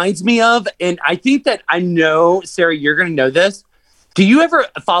reminds me of? And I think that I know, Sarah, you're going to know this. Do you ever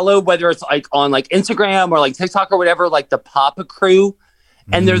follow, whether it's on Instagram or TikTok or whatever, the Papa Crew?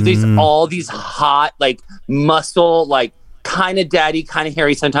 And there's all these hot, muscle, kind of daddy, kind of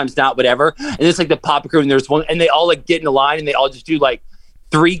hairy, sometimes not, whatever. And it's the Papa Crew, and there's one, and they all get in a line, and they all just do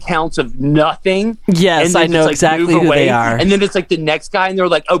 3 counts of nothing. Yes, and then I know just, exactly move who away. they are. And then it's the next guy, and they're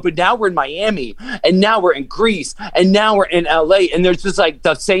like, oh, but now we're in Miami, and now we're in Greece, and now we're in LA, and there's just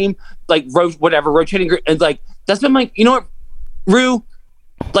the same rotating group, and that's been you know what, Rue,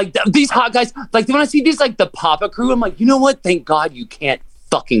 these hot guys, when I see these the Papa Crew, I'm like, you know what? Thank God you can't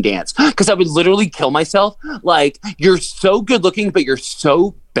fucking dance, because I would literally kill myself. You're so good looking, but you're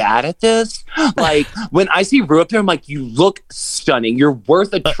so bad at this. When I see Rue up there, I'm like, you look stunning. You're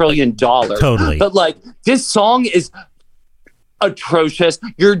worth $1 trillion. Totally. But this song is atrocious.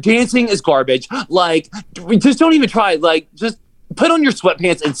 Your dancing is garbage. Just don't even try. Just put on your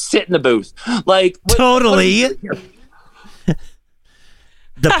sweatpants and sit in the booth. Totally.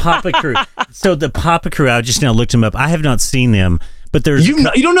 The Papa Crew. So the Papa Crew, I just now looked them up. I have not seen them, but there's you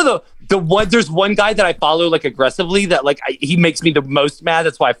don't know the one. There's one guy that I follow aggressively that he makes me the most mad.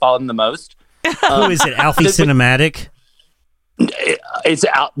 That's why I follow him the most. Who is it? Alfie Cinematic? It's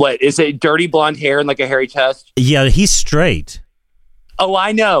what is it? Dirty blonde hair and a hairy chest. Yeah, he's straight. Oh,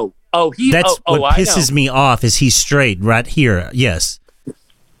 I know. Oh, That's what I pisses know. me off is he's straight right here. Yes.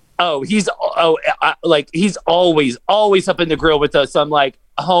 Oh, he's always up in the grill with us. Some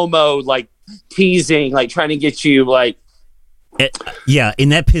homo teasing, trying to get you yeah,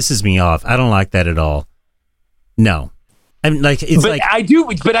 and that pisses me off. I don't like that at all. No. I mean, like it's but like I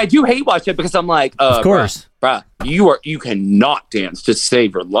do hate watch it because I'm like, of course, bruh, you cannot dance to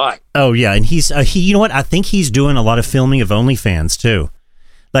save your life. Oh yeah, and he's you know what? I think he's doing a lot of filming of OnlyFans too.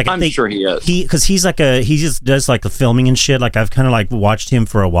 Like I'm sure he is. Because he just does like the filming and shit. Like I've kind of like watched him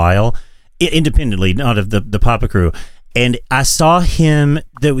for a while, independently, not of the Papa Crew. And I saw him.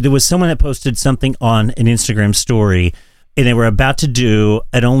 There was someone that posted something on an Instagram story, and they were about to do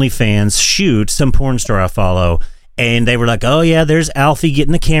an OnlyFans shoot. Some porn star I follow, and they were like, "Oh yeah, there's Alfie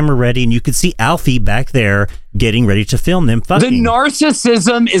getting the camera ready," and you could see Alfie back there getting ready to film them fucking. The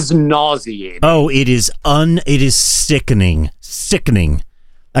narcissism is nauseating. Oh, it is sickening.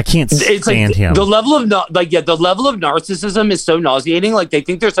 I can't stand him. The level of the level of narcissism is so nauseating. Like they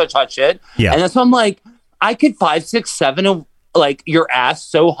think they're such hot shit. Yeah. And that's why I'm like, I could 5, 6, 7 like your ass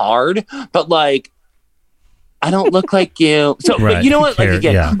so hard, but like I don't look like you. So right. But you know what? Like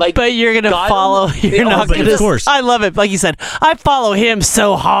again, like but you're gonna follow. You're not gonna. Of course. I love it. Like you said, I follow him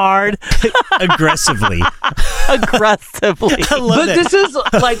so hard, aggressively. Aggressively. I love but it. this is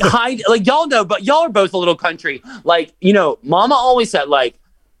like high. Like y'all know, but y'all are both a little country. Like Mama always said, like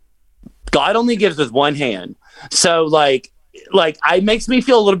God only gives with one hand. So like it makes me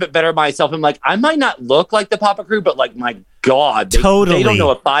feel a little bit better myself. I'm like, I might not look like the Papa Crew, but like my God, they don't know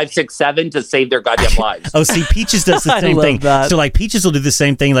a 5, 6, 7 to save their goddamn lives. Oh, see, Peaches does the same thing. That. So like Peaches will do the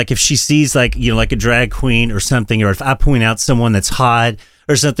same thing. Like if she sees like like a drag queen or something, or if I point out someone that's hot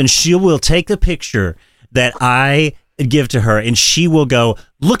or something, she will take the picture that I give to her, and she will go,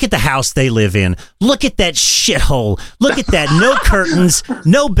 look at the house they live in. Look at that shithole. Look at that. No curtains,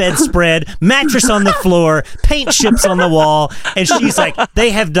 no bedspread, mattress on the floor, paint chips on the wall. And she's like, they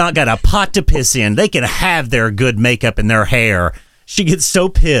have not got a pot to piss in. They can have their good makeup and their hair. She gets so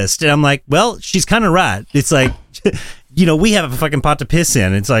pissed. And I'm like, well, she's kind of right. It's like, we have a fucking pot to piss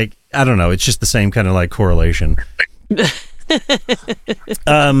in. It's like, I don't know. It's just the same kind of like correlation.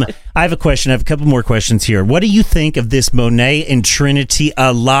 I have a question. I have a couple more questions here. What do you think of this Monet and Trinity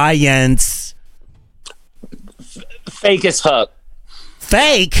alliance? Fake as fuck.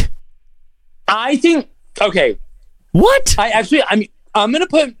 Fake? I think. Okay. What? I'm gonna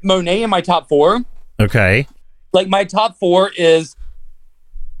put Monet in my top 4. Okay. Like my top 4 is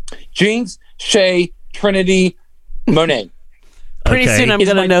Jinx, Shay, Trinity, Monet. Pretty soon I'm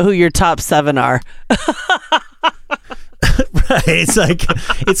gonna know who your top 7 are. Right. It's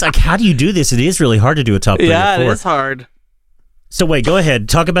like, how do you do this? It is really hard to do a top 3 or 4. Yeah, it is hard. So wait, go ahead.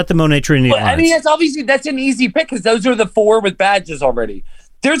 Talk about the Monet Trinity alliance. I mean, that's an easy pick because those are the 4 with badges already.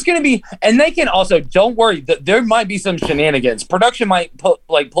 There's going to be, and they can also, don't worry, there might be some shenanigans. Production might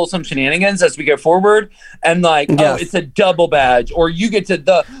pull some shenanigans as we go forward, and it's a double badge, or you get to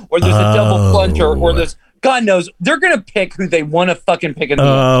or there's a double plunger, or there's, God knows, they're going to pick who they want to fucking pick in the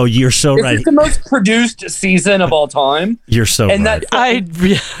end. Oh, you're so right. It's the most produced season of all time. You're so right.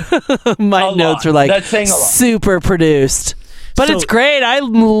 My notes are like super produced. But it's great.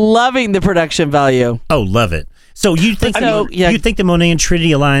 I'm loving the production value. Oh, love it. So you think you think the Monet and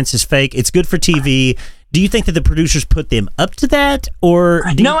Trinity alliance is fake? It's good for TV. Do you think that the producers put them up to that, or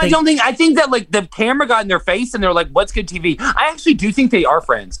I don't think. I think that like the camera got in their face and they're like, "What's good TV?" I actually do think they are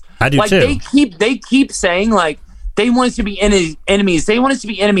friends. I do too. They keep saying like they want us to be enemies. They want us to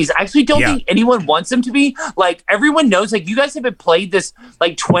be enemies. I actually don't think anyone wants them to be. Like everyone knows. Like you guys have been played this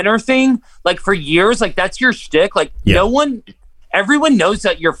like Twitter thing like for years. Like that's your shtick. Like everyone knows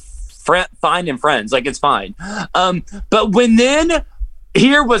that you're fine and friends. Like it's fine. But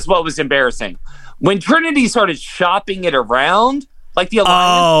here was what was embarrassing. When Trinity started shopping it around, like the alliance.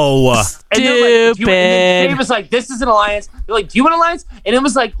 Oh, stupid. And Shay was like, this is an alliance. They're like, do you want an alliance? And it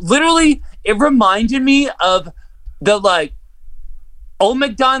was like, literally, it reminded me of the like, old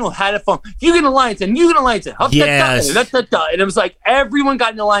McDonald had a phone. You get an alliance and you get an alliance. Yes. And it was like, everyone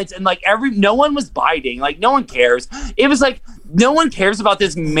got an alliance and like no one was biting. Like no one cares. It was like, no one cares about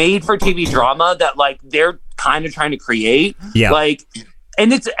this made for TV drama that like they're kind of trying to create. Yeah. Like,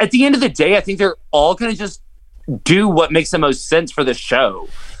 and it's at the end of the day, I think they're all going to just do what makes the most sense for the show.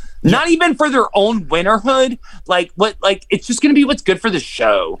 Not even for their own winnerhood. Like it's just going to be what's good for the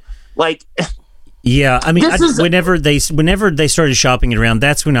show. Like, yeah, I mean, whenever they started shopping it around,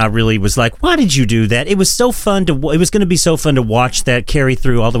 that's when I really was like, why did you do that? It was so fun it was going to be so fun to watch that carry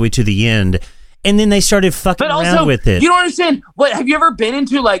through all the way to the end. And then they started fucking around with it. You don't understand. Have you ever been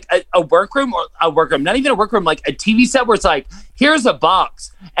into like a workroom, or a workroom, not even a workroom, like a TV set where it's like, here's a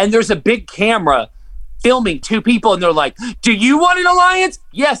box and there's a big camera filming 2 people and they're like, do you want an alliance?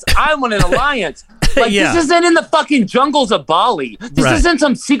 Yes, I want an alliance. Like, Yeah. this isn't in the fucking jungles of Bali. This Right. isn't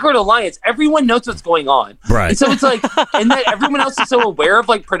some secret alliance. Everyone knows what's going on. Right. And so it's like, and then everyone else is so aware of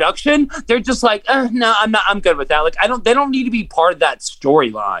like production. They're just like, no, I'm good with that. Like, they don't need to be part of that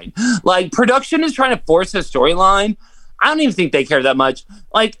storyline. Like, production is trying to force a storyline. I don't even think they care that much.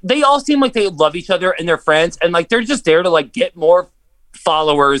 Like, they all seem like they love each other and they're friends. And like, they're just there to like get more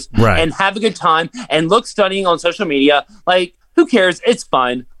followers and have a good time and look stunning on social media. Like, who cares? It's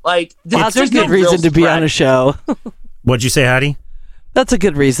fun. Like, That's a there's good no real reason to be on a show. What'd you say, Heidi? That's a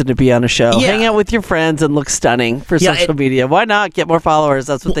good reason to be on a show. Yeah. Hang out with your friends and look stunning for Yeah, social media. Why not get more followers?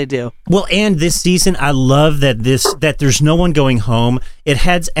 That's what they do. Well, and this season, I love that there's no one going home. It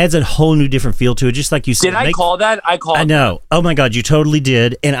adds a whole new different feel to it, just like you said. Did I call that? I called I know. Oh my God, you totally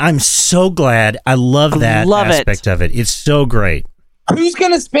did. And I'm so glad. I love that aspect of it. It's so great. Who's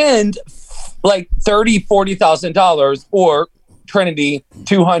going to spend like $30,000, $40,000 or Trinity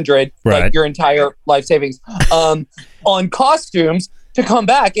 $200, like your entire life savings, on costumes to come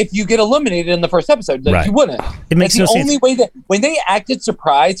back if you get eliminated in the first episode? Like, you wouldn't. It makes That's no the sense. only way that when they acted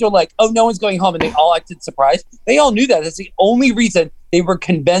surprised, they're like, oh, no one's going home, and they all acted surprised. They all knew that. That's the only reason they were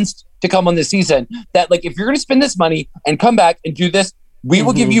convinced to come on this season. That like, if you're going to spend this money and come back and do this, we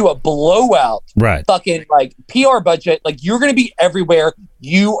will give you a blowout fucking like PR budget. Like, you're going to be everywhere.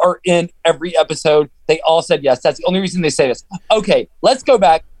 You are in every episode. They all said yes. That's the only reason they say this. Okay, let's go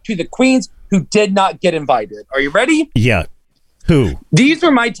back to the queens who did not get invited. Are you ready? Yeah. Who? These are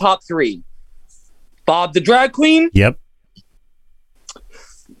my top three. Bob the drag queen. Yep.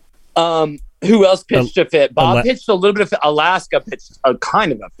 Who else pitched a fit? Bob pitched a little bit of fit. Alaska pitched a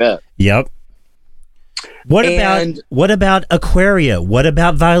kind of a fit. Yep. What about Aquaria? What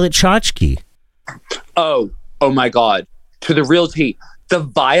about Violet Chachki? Oh my God. To the real tea. The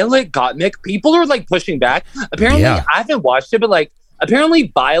Violet Gottmik, people are like pushing back. Apparently, I haven't watched it, but like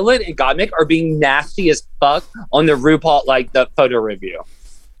apparently Violet and Gottmik are being nasty as fuck on the RuPaul, like the photo review.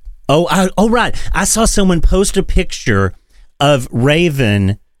 Oh, right. I saw someone post a picture of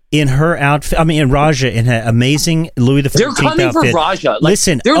Raven in her outfit. I mean, in Raja in her amazing Louis XIV outfit. They're coming for Raja. Like,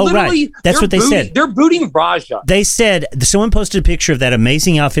 Listen, they're literally, right. That's what they said. They're booting Raja. They said someone posted a picture of that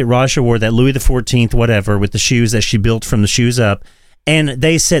amazing outfit Raja wore, that Louis XIV, whatever, with the shoes that she built from the shoes up. And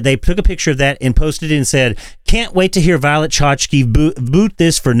they said they took a picture of that and posted it and said, "Can't wait to hear Violet Chachki boot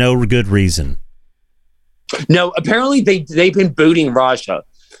this for no good reason." No, apparently they've been booting Raja.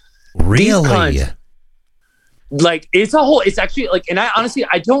 Really? Like, it's actually like, and I honestly,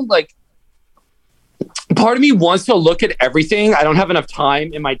 I don't like, part of me wants to look at everything. I don't have enough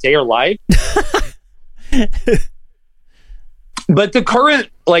time in my day or life. But the current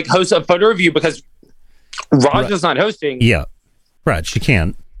like host of Photo Review, because Raja's not hosting. Yeah. Right. She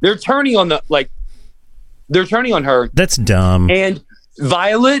can't. They're turning on her. That's dumb. And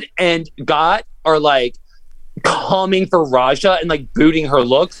Violet and Gott are like coming for Raja and like booting her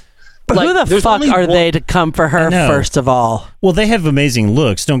looks. But like, who the fuck are they to come for her first of all? Well, they have amazing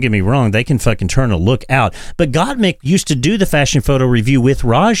looks. Don't get me wrong. They can fucking turn a look out. But Gottmik used to do the fashion photo review with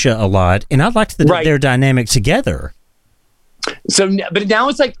Raja a lot, and I liked their dynamic together. So, but now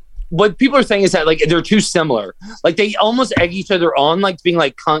it's like, what people are saying is that like they're too similar. Like, they almost egg each other on, like being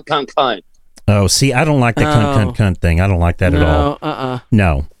like cunt. Oh, see, I don't like the cunt thing. I don't like that at all.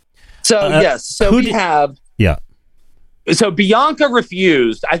 No. So yes. So we have. Yeah. So Bianca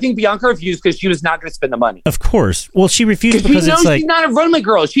refused. I think Bianca refused because she was not going to spend the money. Of course. Well, she refused because it's like, she's not a runway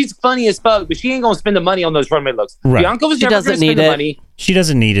girl. She's funny as fuck, but she ain't going to spend the money on those runway looks. Right. Bianca was never going to spend the money. She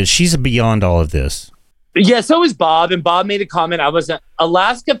doesn't need it. She's beyond all of this. Yeah, so is Bob, and Bob made a comment.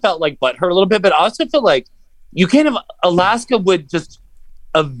 Alaska felt like butthurt a little bit, but I also feel like Alaska would just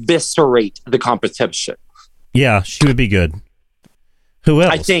eviscerate the competition. Yeah, she would be good. Who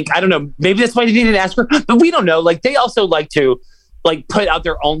else? I don't know. Maybe that's why they didn't ask her, but we don't know. Like, they also like to like put out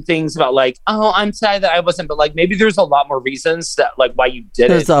their own things about like, oh, I'm sad that I wasn't, but like maybe there's a lot more reasons that like why you did it.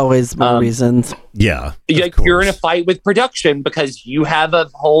 There's always more reasons. Yeah. Like, you're in a fight with production because you have a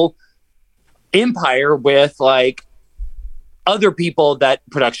whole empire with like other people that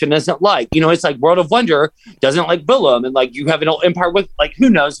production doesn't like. You know, it's like World of Wonder doesn't like Willem, and like you have an old empire with like who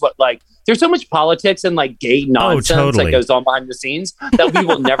knows what. Like, there's so much politics and like gay nonsense that goes on behind the scenes that we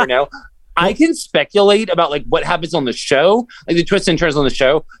will never know. I can speculate about like what happens on the show, like the twists and turns on the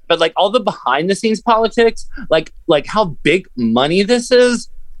show, but like all the behind the scenes politics, like how big money this is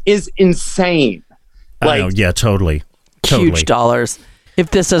insane. Like, I know, yeah, totally. Huge dollars.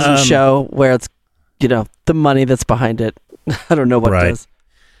 If this doesn't show where it's, the money that's behind it, I don't know what does.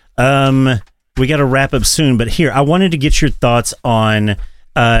 We got to wrap up soon, but here, I wanted to get your thoughts on,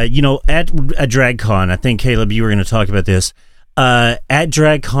 at a DragCon, I think, Caleb, you were going to talk about this, at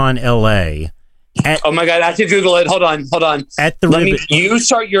DragCon LA, Oh my God, I have to Google it. Hold on. At the Let me. ribbon. You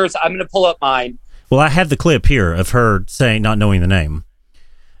start yours. I'm going to pull up mine. Well, I have the clip here of her saying, not knowing the name.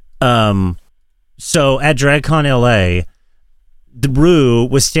 So at DragCon LA, the Rue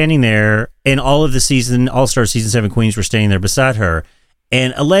was standing there, and all of the All-Star Season 7 queens were standing there beside her.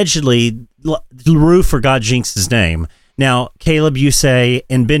 And allegedly, Rue forgot Jinx's name. Now, Caleb, you say,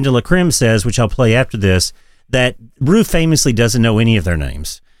 and Ben de la Creme says, which I'll play after this, that Rue famously doesn't know any of their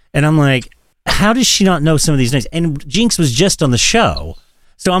names. And I'm like, how does she not know some of these names? And Jinx was just on the show.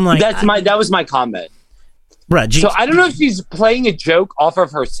 So I'm like... That was my comment. Right. Jinx, so I don't know if she's playing a joke off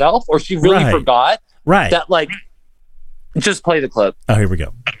of herself or she really forgot. Right. That, like... Just play the clip. Oh, here we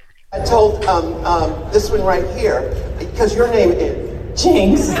go. I told this one right here, because your name is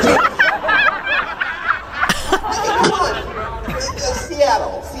Jinx. Come on.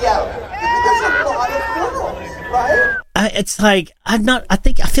 Seattle. There's a lot of girls, right? It's like, I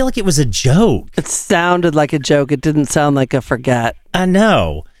feel like it was a joke. It sounded like a joke. It didn't sound like a forget. I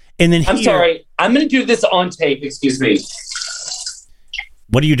know. And then I'm sorry. I'm going to do this on tape. Excuse me.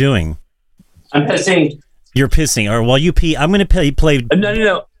 What are you doing? I'm pissing. You're pissing. Or while you pee, I'm going to play.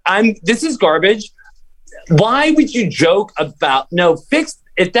 No. This is garbage. Why would you joke about? Fix.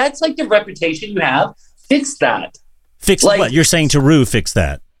 If that's like the reputation you have, fix that. Fix what? You're saying to Rue, fix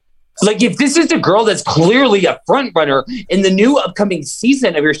that. Like, if this is a girl that's clearly a front runner in the new upcoming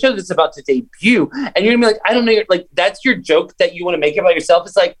season of your show that's about to debut, and you're gonna be like, I don't know, like, that's your joke that you want to make about yourself.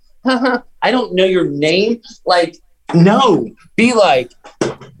 It's like, I don't know your name. Like, no, be like,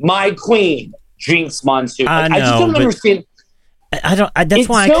 my queen, Jinx Monsoon. Like, I just don't understand. That's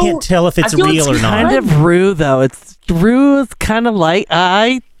why I can't tell if it's real or not. Kind of Rue, though. Rue is kind of like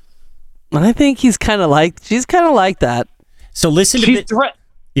I think she's kind of like that. So listen to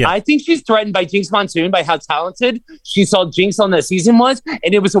Yeah. I think she's threatened by Jinx Monsoon, by how talented she saw Jinx on the season was,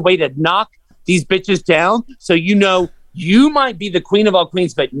 and it was a way to knock these bitches down. So you might be the queen of all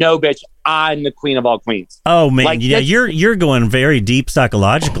queens, but no, bitch, I'm the queen of all queens. Oh man, like, yeah, you're going very deep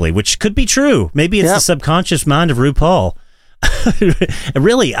psychologically, which could be true. Maybe it's the subconscious mind of RuPaul.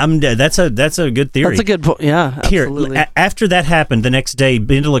 Really, that's a good theory. That's a good point. Yeah, absolutely. Here, after that happened, the next day,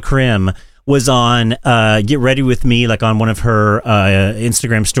 Ben de la Creme was on Get Ready With Me, like on one of her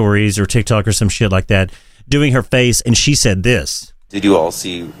Instagram stories or TikTok or some shit like that, doing her face, and she said this. Did you all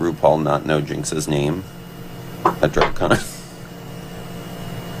see RuPaul not know Jinx's name at DragCon?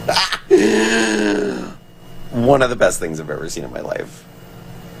 One of the best things I've ever seen in my life.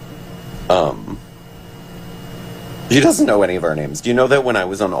 She doesn't know any of our names. Do you know that when I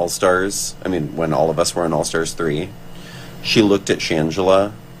was on All-Stars, when all of us were on All-Stars 3, she looked at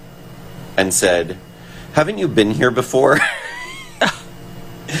Shangela and said, haven't you been here before?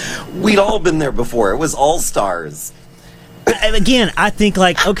 We'd all been there before. It was All-Stars. But again, I think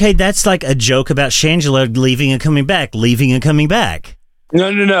okay, that's like a joke about Shangela leaving and coming back. No.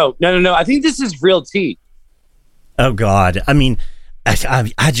 I think this is real tea. Oh God.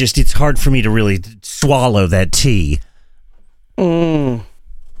 I just, it's hard for me to really swallow that tea.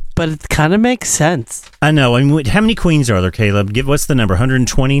 But it kind of makes sense. I know. How many queens are there, Caleb? What's the number?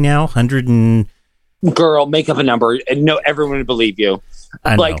 120 now? 100 and... Girl, make up a number and everyone would believe you.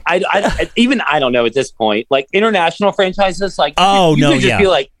 I don't know at this point. Like, international franchises, like, you could just be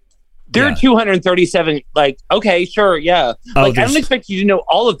like, there are 237, like, okay, sure, yeah. I don't expect you to know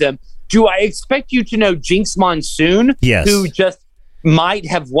all of them. Do I expect you to know Jinx Monsoon? Yes. Who just might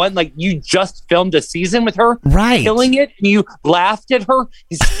have won, like, you just filmed a season with her, right, killing it, and you laughed at her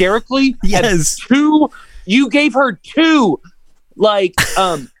hysterically. Yes. You gave her two, like,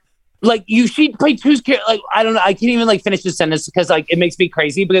 she played two, like, I don't know, I can't even, like, finish the sentence because, like, it makes me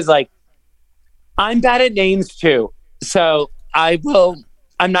crazy because, like, I'm bad at names too, so I'm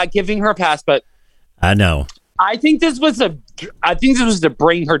not giving her a pass, but I know. I think this was to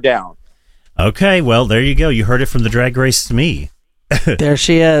bring her down. Okay, well, there you go. You heard it from the Drag Race to me. There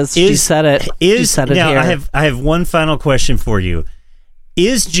she is. She said it. She said it now, here. I have one final question for you.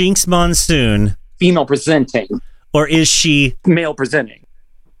 Is Jinx Monsoon female presenting, or is she male presenting?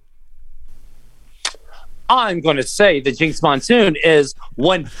 I'm going to say that Jinx Monsoon is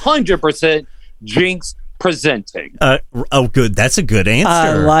 100% Jinx presenting. Oh, good. That's a good answer.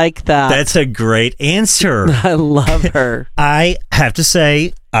 I like that. That's a great answer. I love her. I have to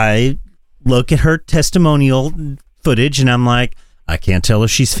say, I look at her testimonial footage and I'm like, I can't tell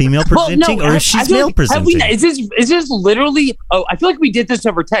if she's female presenting or if she's male presenting. Is this literally? Oh, I feel like we did this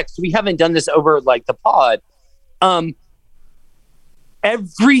over text. We haven't done this over like the pod.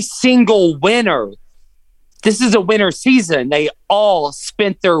 Every single winner this is a winter season. They all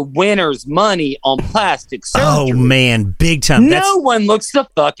spent their winter's money on plastic surgery. Oh man, big time. No one looks the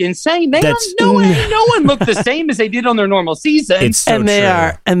fucking same. No one looked the same as they did on their normal season. It's so and they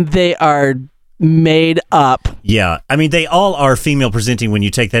true. they are made up. Yeah, I mean, they all are female presenting when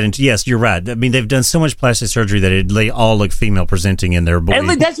you take that into. Yes, you're right. I mean, they've done so much plastic surgery that they all look female presenting in their body. And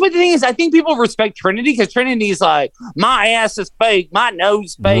that's what the thing is. I think people respect Trinity because Trinity's like, my ass is fake, my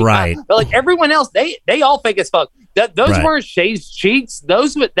nose fake, right? But like everyone else, they all fake as fuck. Those Right. weren't Shay's cheeks.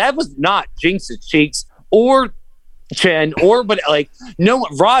 That was not Jinx's cheeks or Chen or but like no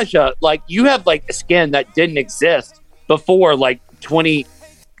Raja. Like you have like a skin that didn't exist before like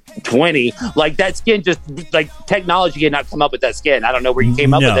 2020. Like that skin just like technology did not come up with that skin. I don't know where you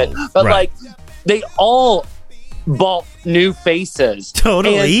came up with it, but right. like they all bought new faces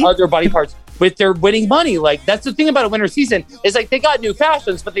Totally. and other body parts with their winning money. Like that's the thing about a winter season is like they got new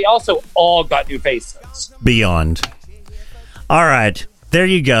fashions, but they also all got new faces. Beyond. All right, there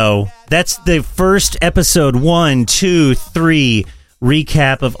you go. That's the first episode 1, 2, 3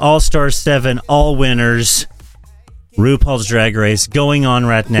 recap of All Star 7 All Winners. RuPaul's Drag Race going on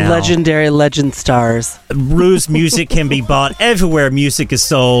right now. Legendary legend stars. Ru's music can be bought everywhere music is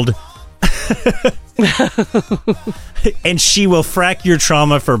sold. And she will frack your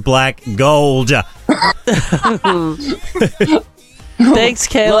trauma for black gold. Thanks,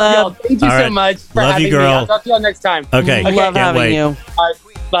 Caleb. Love y'all. Thank you All so right. much for Love having you, girl. me. I'll talk to y'all next time. Okay. Love Can't having wait. you. All right,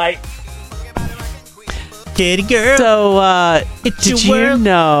 bye. Kitty girl. So, It's did your you world.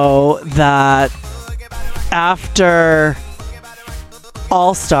 know that after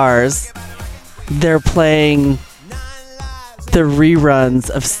All Stars, they're playing the reruns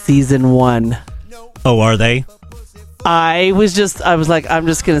of season 1? Oh, are they? I was like, I'm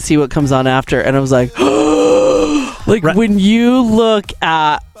just going to see what comes on after. And I was like, like Right. when you look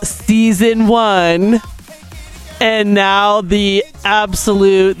at season 1 and now the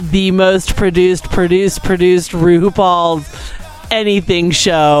most produced RuPaul's anything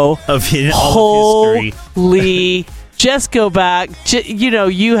show Of all of history. holy just go back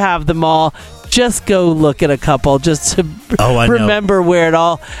you have them all, just go look at a couple just to Oh, I know. remember where it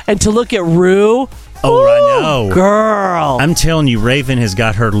all, and to look at Ru. Oh, I know. Girl, I'm telling you, Raven has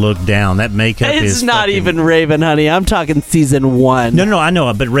got her look down. That makeup is it's not fucking- even Raven, honey. I'm talking season 1. No, I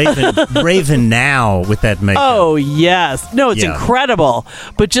know, but Raven now with that makeup. Oh yes, no, it's Yeah. incredible.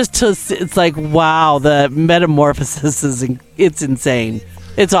 But it's like wow, the metamorphosis it's insane.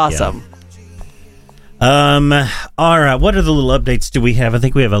 It's awesome. All right. What other little updates do we have? I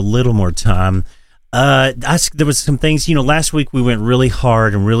think we have a little more time. There was some things, last week we went really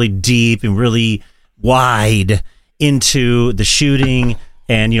hard and really deep and really wide into the shooting,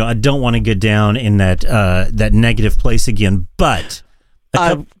 and I don't want to get down in that negative place again. But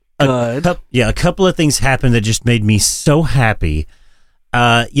a couple of things happened that just made me so happy.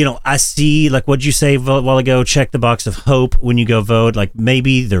 I see, like, what'd you say a while ago? Check the box of hope when you go vote. Like,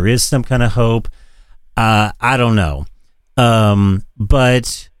 maybe there is some kind of hope. I don't know.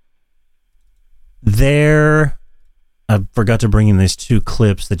 But I forgot to bring in these 2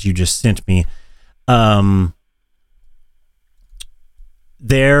 clips that you just sent me.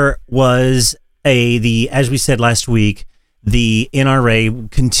 There was as we said last week, the NRA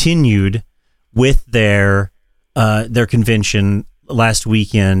continued with their convention last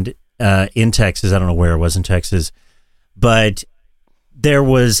weekend in Texas. I don't know where it was in Texas, but there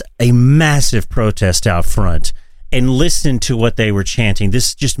was a massive protest out front, and listen to what they were chanting.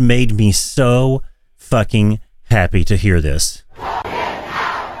 This just made me so fucking happy to hear this.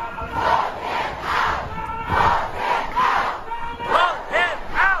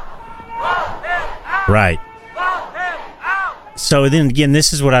 Right. So then again,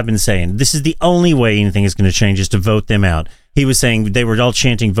 this is what I've been saying. This is the only way anything is going to change, is to vote them out. He was saying they were all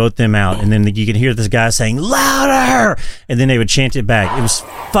chanting, vote them out. And then you could hear this guy saying, louder! And then they would chant it back. It was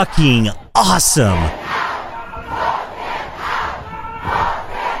fucking awesome.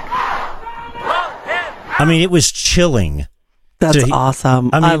 I mean, it was chilling. That's awesome.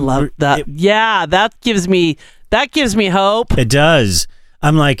 I love that. That gives me hope. It does.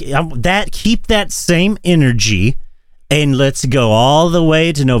 I'm like, keep that same energy, and let's go all the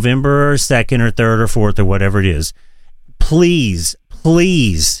way to November 2nd or 3rd or 4th or whatever it is. Please.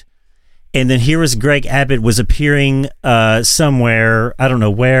 And then here was Greg Abbott was appearing somewhere, I don't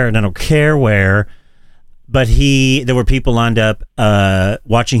know where, and I don't care where, but there were people lined up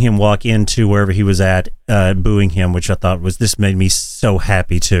watching him walk into wherever he was at, booing him, which I thought this made me so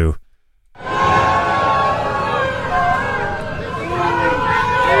happy too.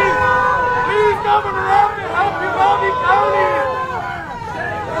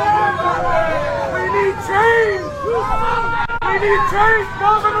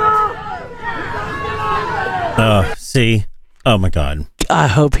 See? Oh, my God. I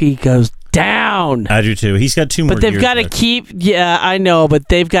hope he goes down. I do, too. He's got 2 more But they've years got to left. keep... Yeah, I know, but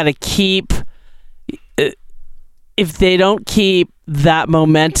they've got to keep... If they don't keep that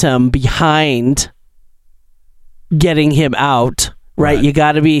momentum behind getting him out, right? You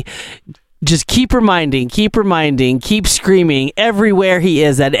got to be... Just keep reminding, keep screaming everywhere he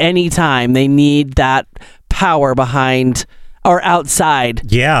is at any time. They need that power behind or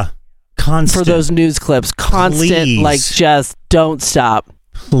outside. Yeah. Constant. For those news clips. Constant, Please. like, just don't stop.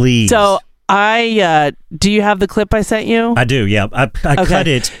 Please. So, do you have the clip I sent you? I do, yeah. I cut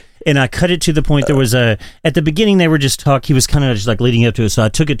it, and I cut it to the point there was at the beginning they were just talking, he was kind of just like leading up to it, so I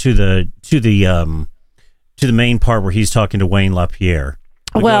took it to the main part where he's talking to Wayne LaPierre.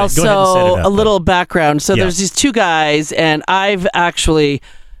 But well, go ahead and set it up, a little background. So Yeah. there's these 2 guys, and I've actually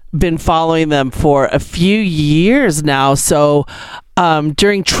been following them for a few years now. So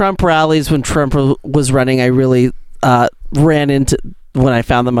during Trump rallies, when Trump was running, I really ran into, when I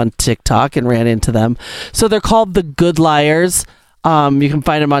found them on TikTok and ran into them. So they're called the Good Liars. You can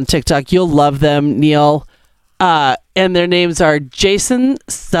find them on TikTok. You'll love them, Neil. And their names are Jason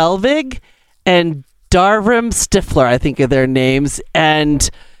Selvig and Darvim Stifler, I think are their names, and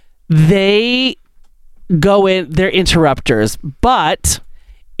they go in, they're interrupters, but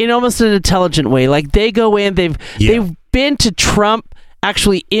in almost an intelligent way. Like, they go in, they've been to Trump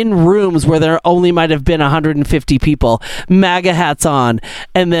actually in rooms where there only might have been 150 people, MAGA hats on,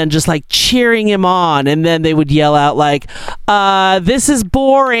 and then just like cheering him on, and then they would yell out like, this is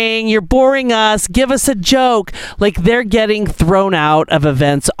boring, you're boring us, give us a joke. Like, they're getting thrown out of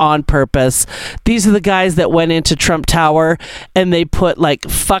events on purpose. These are the guys that went into Trump Tower and they put like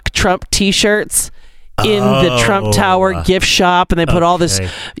fuck Trump t-shirts in the Trump Tower gift shop, and they put all this,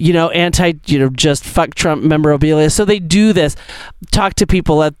 just fuck Trump memorabilia. So they do this. Talk to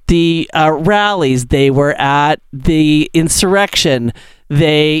people at the rallies. They were at the insurrection.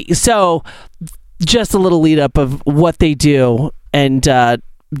 So just a little lead up of what they do, and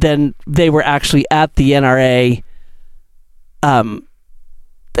then they were actually at the NRA.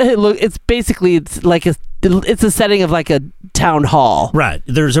 It's a setting of like a town hall. Right.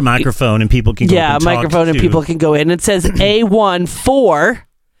 There's a microphone and people can go Yeah, a and talk microphone and to- people can go in. It says A1 for,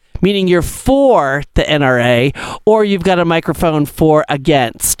 meaning you're for the NRA, or you've got a microphone for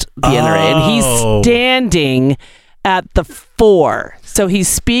against the NRA. And he's standing at the for. So he's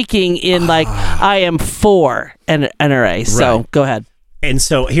speaking in like, I am for NRA. So Right. go ahead. And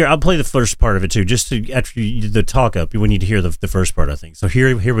so here, I'll play the first part of it too, just to, after the talk up, we need to hear the first part, I think. So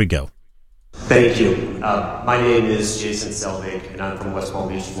here we go. Thank you. My name is Jason Selvig, and I'm from West Palm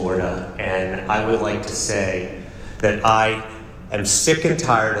Beach, Florida. And I would like to say that I am sick and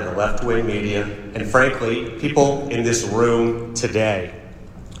tired of the left-wing media, and frankly, people in this room today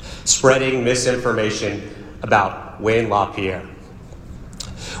spreading misinformation about Wayne LaPierre.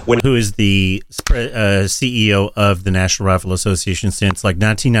 Who is the CEO of the National Rifle Association since like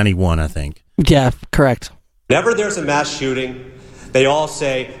 1991, I think. Yeah, correct. Whenever there's a mass shooting, they all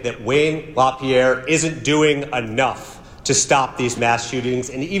say that Wayne LaPierre isn't doing enough to stop these mass shootings,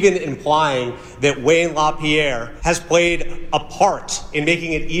 and even implying that Wayne LaPierre has played a part in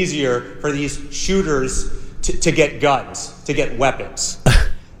making it easier for these shooters to get guns, to get weapons.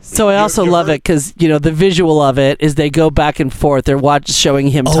 So I also love it because, the visual of it is they go back and forth. They're showing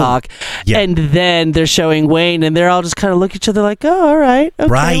him talk, and then they're showing Wayne, and they're all just kind of look at each other like, oh, all right. Okay,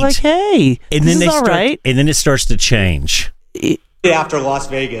 Right. like, hey, And this then is all right. and then it starts to change. After Las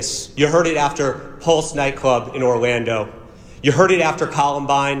Vegas, you heard it after Pulse nightclub in Orlando, you heard it after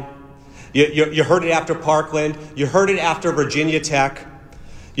Columbine, you heard it after Parkland, you heard it after Virginia Tech,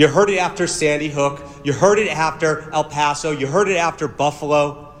 you heard it after Sandy Hook, you heard it after El Paso, you heard it after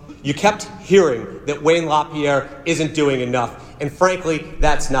Buffalo. You kept hearing that Wayne LaPierre isn't doing enough, and frankly,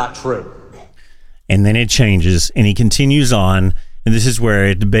 that's not true. And then it changes, and he continues on, and this is where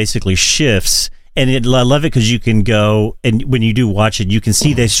it basically shifts. And I love it because you can go, and when you do watch it, you can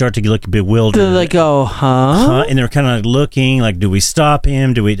see they start to look bewildered. They go, huh? And they're kind of looking like, do we stop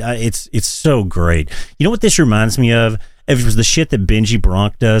him? Do we? It's so great. You know what this reminds me of? It was the shit that Benji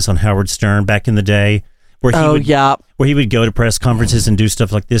Bronk does on Howard Stern back in the day, where he would go to press conferences and do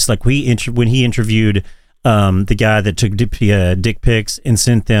stuff like this. Like when he interviewed the guy that took dick pics and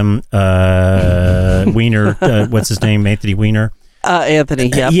sent them Weiner, what's his name, Anthony Weiner. Anthony,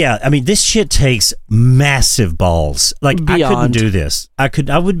 yeah. Yeah, I mean, this shit takes massive balls. Like, I couldn't Beyond. do this.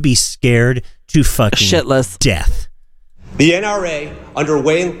 I would be scared to fucking Shitless. death. The NRA, under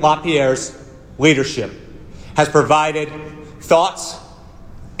Wayne LaPierre's leadership, has provided thoughts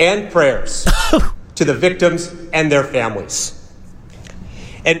and prayers to the victims and their families.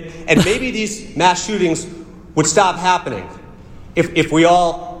 And maybe these mass shootings would stop happening if we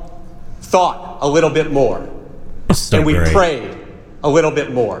all thought a little bit more. So and we great. prayed a little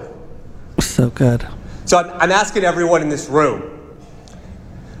bit more. So good. So I'm asking everyone in this room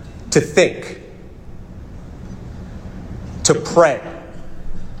to think, to pray.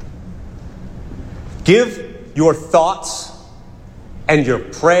 Give your thoughts and your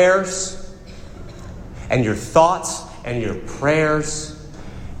prayers and your thoughts and your prayers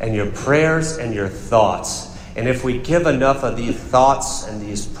and your prayers and your thoughts. And if we give enough of these thoughts and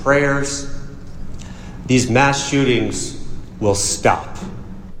these prayers, these mass shootings will stop.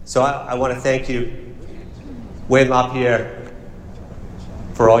 So I want to thank you, Wayne LaPierre,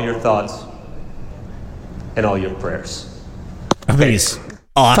 for all your thoughts and all your prayers. I mean, it's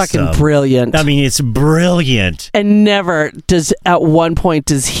awesome. Fucking brilliant. I mean, it's brilliant. And never at one point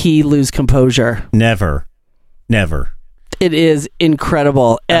does he lose composure. Never. It is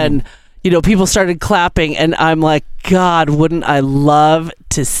incredible. And, people started clapping, and I'm like, God, wouldn't I love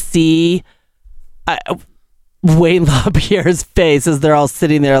to see Wayne LaPierre's face as they're all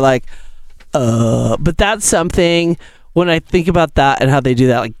sitting there like, but that's something, when I think about that and how they do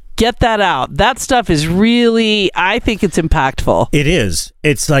that, like, get that out. That stuff is really, I think it's impactful. It is.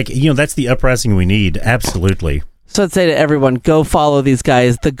 It's like, that's the uprising we need. Absolutely. So I'd say to everyone, go follow these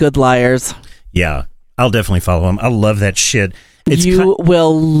guys, the Good Liars. Yeah, I'll definitely follow them. I love that shit. You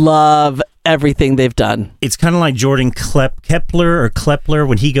will love everything they've done. It's kind of like Jordan Klepler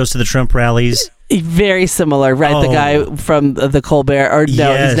when he goes to the Trump rallies. Very similar, right? The guy from the Colbert, or no,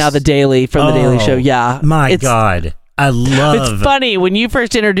 Yes. he's now the Daily, from the Daily Show. Yeah. My God. I love. It's funny, when you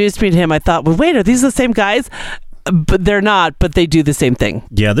first introduced me to him, I thought, well, wait, are these the same guys? But they're not, but they do the same thing.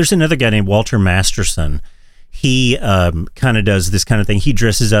 Yeah, there's another guy named Walter Masterson. He kind of does this kind of thing. He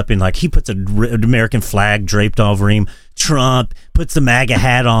dresses up in, like, he puts an American flag draped over him. Trump puts the MAGA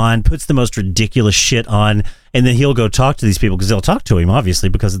hat on, puts the most ridiculous shit on, and then he'll go talk to these people because they'll talk to him, obviously,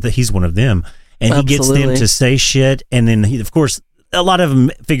 because he's one of them. And he gets them to say shit, and then, of course, a lot of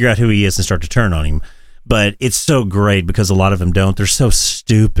them figure out who he is and start to turn on him. But it's so great because a lot of them don't. They're so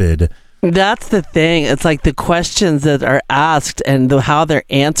stupid. That's the thing. It's like the questions that are asked and how they're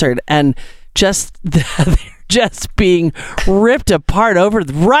answered, and they're just being ripped apart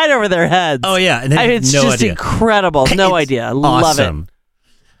right over their heads. Oh yeah, and it's no just idea. Incredible. No idea. Love it.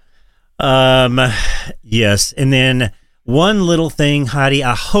 Yes, and then one little thing, Heidi.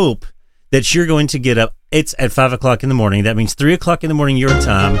 I hope that you're going to get up. It's at 5:00 in the morning. That means 3:00 in the morning your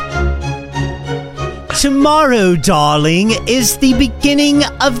time. Tomorrow, darling, is the beginning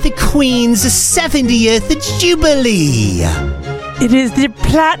of the Queen's 70th Jubilee. It is the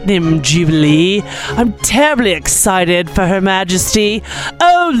Platinum Jubilee. I'm terribly excited for Her Majesty.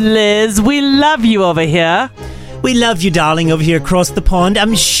 Oh, Liz, we love you over here. We love you, darling, over here across the pond.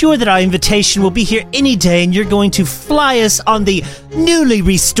 I'm sure that our invitation will be here any day, and you're going to fly us on the newly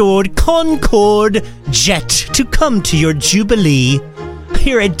restored Concorde jet to come to your Jubilee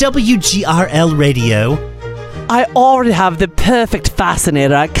here at WGRL Radio. I already have the perfect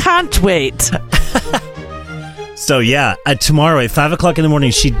fascinator. I can't wait. So yeah, tomorrow at 5:00 in the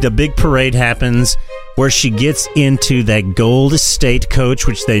morning, the big parade happens where she gets into that gold estate coach,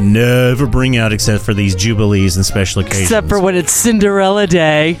 which they never bring out except for these jubilees and special occasions. Except for when it's Cinderella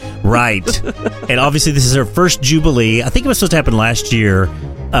Day. Right. And obviously this is her first jubilee. I think it was supposed to happen last year,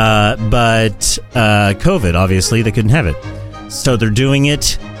 but COVID, obviously, they couldn't have it. So they're doing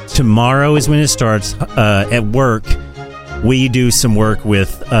it. Tomorrow is when it starts. At work, we do some work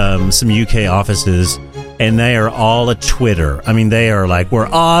with some UK offices, and they are all a Twitter. I mean, they are like, we're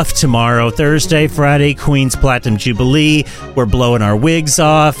off tomorrow, Thursday, Friday, Queen's Platinum Jubilee. We're blowing our wigs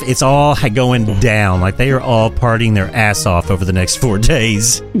off. It's all going down. Like, they are all partying their ass off over the next 4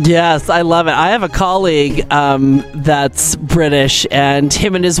 days. Yes, I love it. I have a colleague that's British, and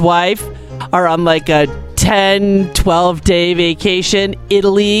him and his wife are on like a 10, 12-day vacation,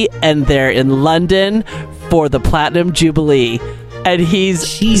 Italy, and they're in London for the Platinum Jubilee. And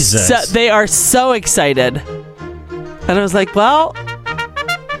Jesus. They are so excited. And I was like, well,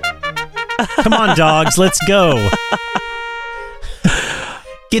 come on, dogs, let's go.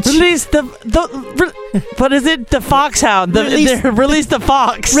 Release what is it? The foxhound. Release the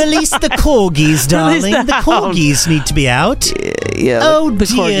fox. Release the corgis, darling. The corgis need to be out. Yeah, oh the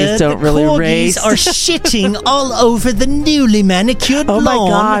dear, corgis don't the really corgis race. are shitting all over the newly manicured lawn. Oh my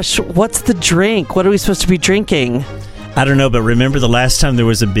gosh, what's the drink? What are we supposed to be drinking? I don't know, but remember the last time there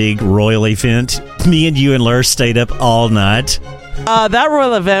was a big royal event? Me and you and Lur stayed up all night. That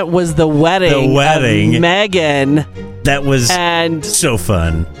royal event was the wedding. The wedding. Of Meghan. That was so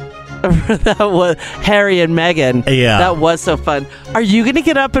fun. That was Harry and Meghan. Yeah. That was so fun. Are you going to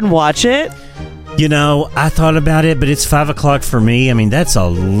get up and watch it? You know, I thought about it, but it's 5 o'clock for me. I mean, that's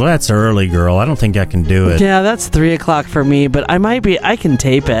early, girl. I don't think I can do it. Yeah, that's 3 o'clock for me, but I can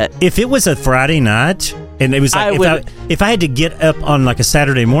tape it. If it was a Friday night and it was like, if I had to get up on like a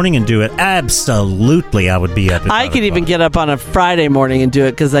Saturday morning and do it, absolutely I would be up. I could even get up on a Friday morning and do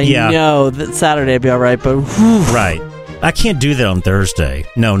it because I know that Saturday would be all right, but right. I can't do that on Thursday.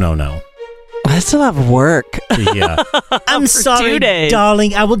 No. I still have work. Yeah. I'm sorry, 2 days.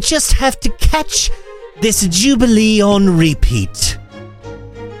 darling. I will just have to catch this Jubilee on repeat.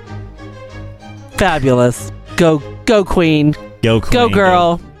 Fabulous. Go Queen. Go Queen. Go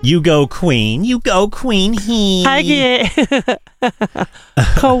girl. You go Queen. You go Queen. Hi,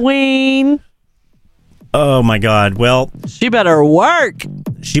 Queen. Oh my God. Well, she better work.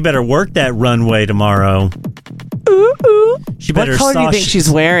 She better work that runway tomorrow. Ooh. She better what color do you think she's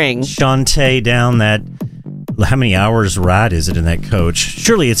wearing? Shantae down that. How many hours ride is it in that coach?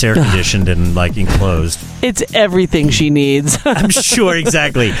 Surely it's air conditioned and like enclosed. It's everything she needs. I'm sure,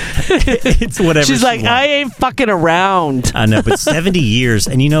 exactly. It's whatever. She's like, I ain't fucking around. I know, but 70 years,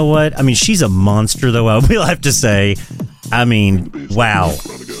 and you know what? I mean, she's a monster, though. I will have to say. I mean, wow.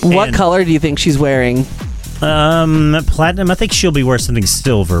 What color do you think she's wearing? Platinum. I think she'll be wearing something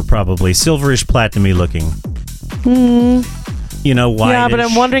silver, probably silverish, platinum-y looking. You know, whitish. Yeah, but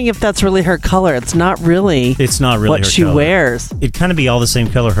I'm wondering if that's really her color. It's not really. It's not really what her she color. wears. It'd kind of be all the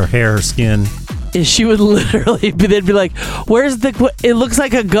same color: her hair, her skin. She would literally they'd be like, "Where's the? It looks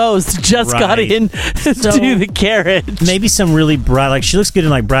like a ghost just got in to the carriage." Maybe some really bright, like she looks good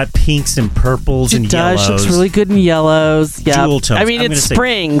in like bright pinks and purples and yellows. She looks really good in yellows. Yeah, jewel tones. I mean, it's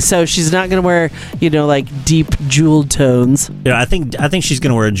spring, so she's not going to wear like deep jewel tones. Yeah, I think she's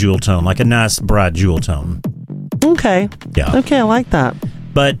going to wear a jewel tone, like a nice bright jewel tone. Okay. Yeah. Okay, I like that.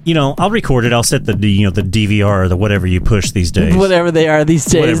 But, I'll record it. I'll set the DVR or the whatever you push these days. Whatever they are these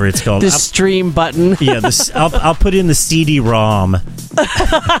days. Whatever it's called. The stream button. Yeah, I'll put in the CD-ROM.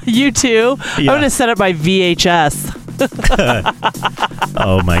 You too? Yeah. I'm going to set up my VHS.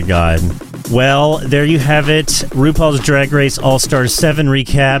 Oh, my God. Well, there you have it. RuPaul's Drag Race All-Stars 7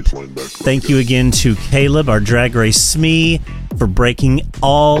 recap. Thank you again to Caleb, our Drag Race SME, for breaking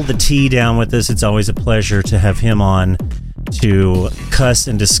all the tea down with us. It's always a pleasure to have him on to cuss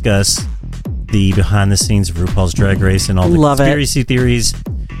and discuss the behind the scenes of RuPaul's Drag Race and all the conspiracy theories.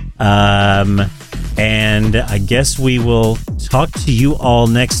 And I guess we will talk to you all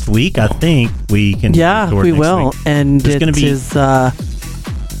next week. I think we can. Yeah, we will. Week. And it is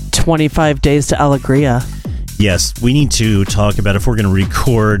 25 days to Alegria. Yes, we need to talk about if we're going to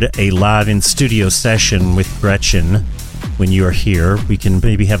record a live in studio session with Gretchen when you are here. We can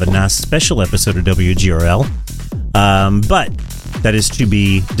maybe have a nice special episode of WGRL. But that is to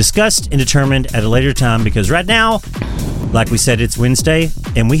be discussed and determined at a later time because right now, like we said, it's Wednesday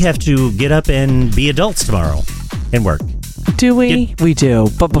and we have to get up and be adults tomorrow and work. Do we? We do.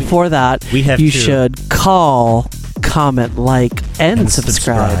 But before that, you should call, comment, like, and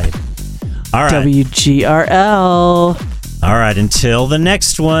subscribe. All right. WGRL. All right. Until the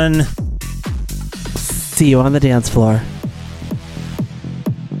next one. See you on the dance floor.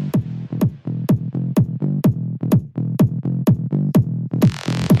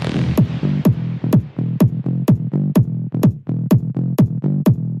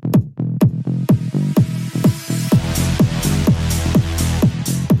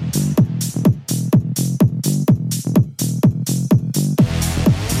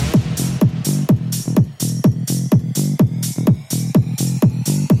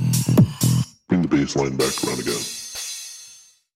 Bring the bass line back around again.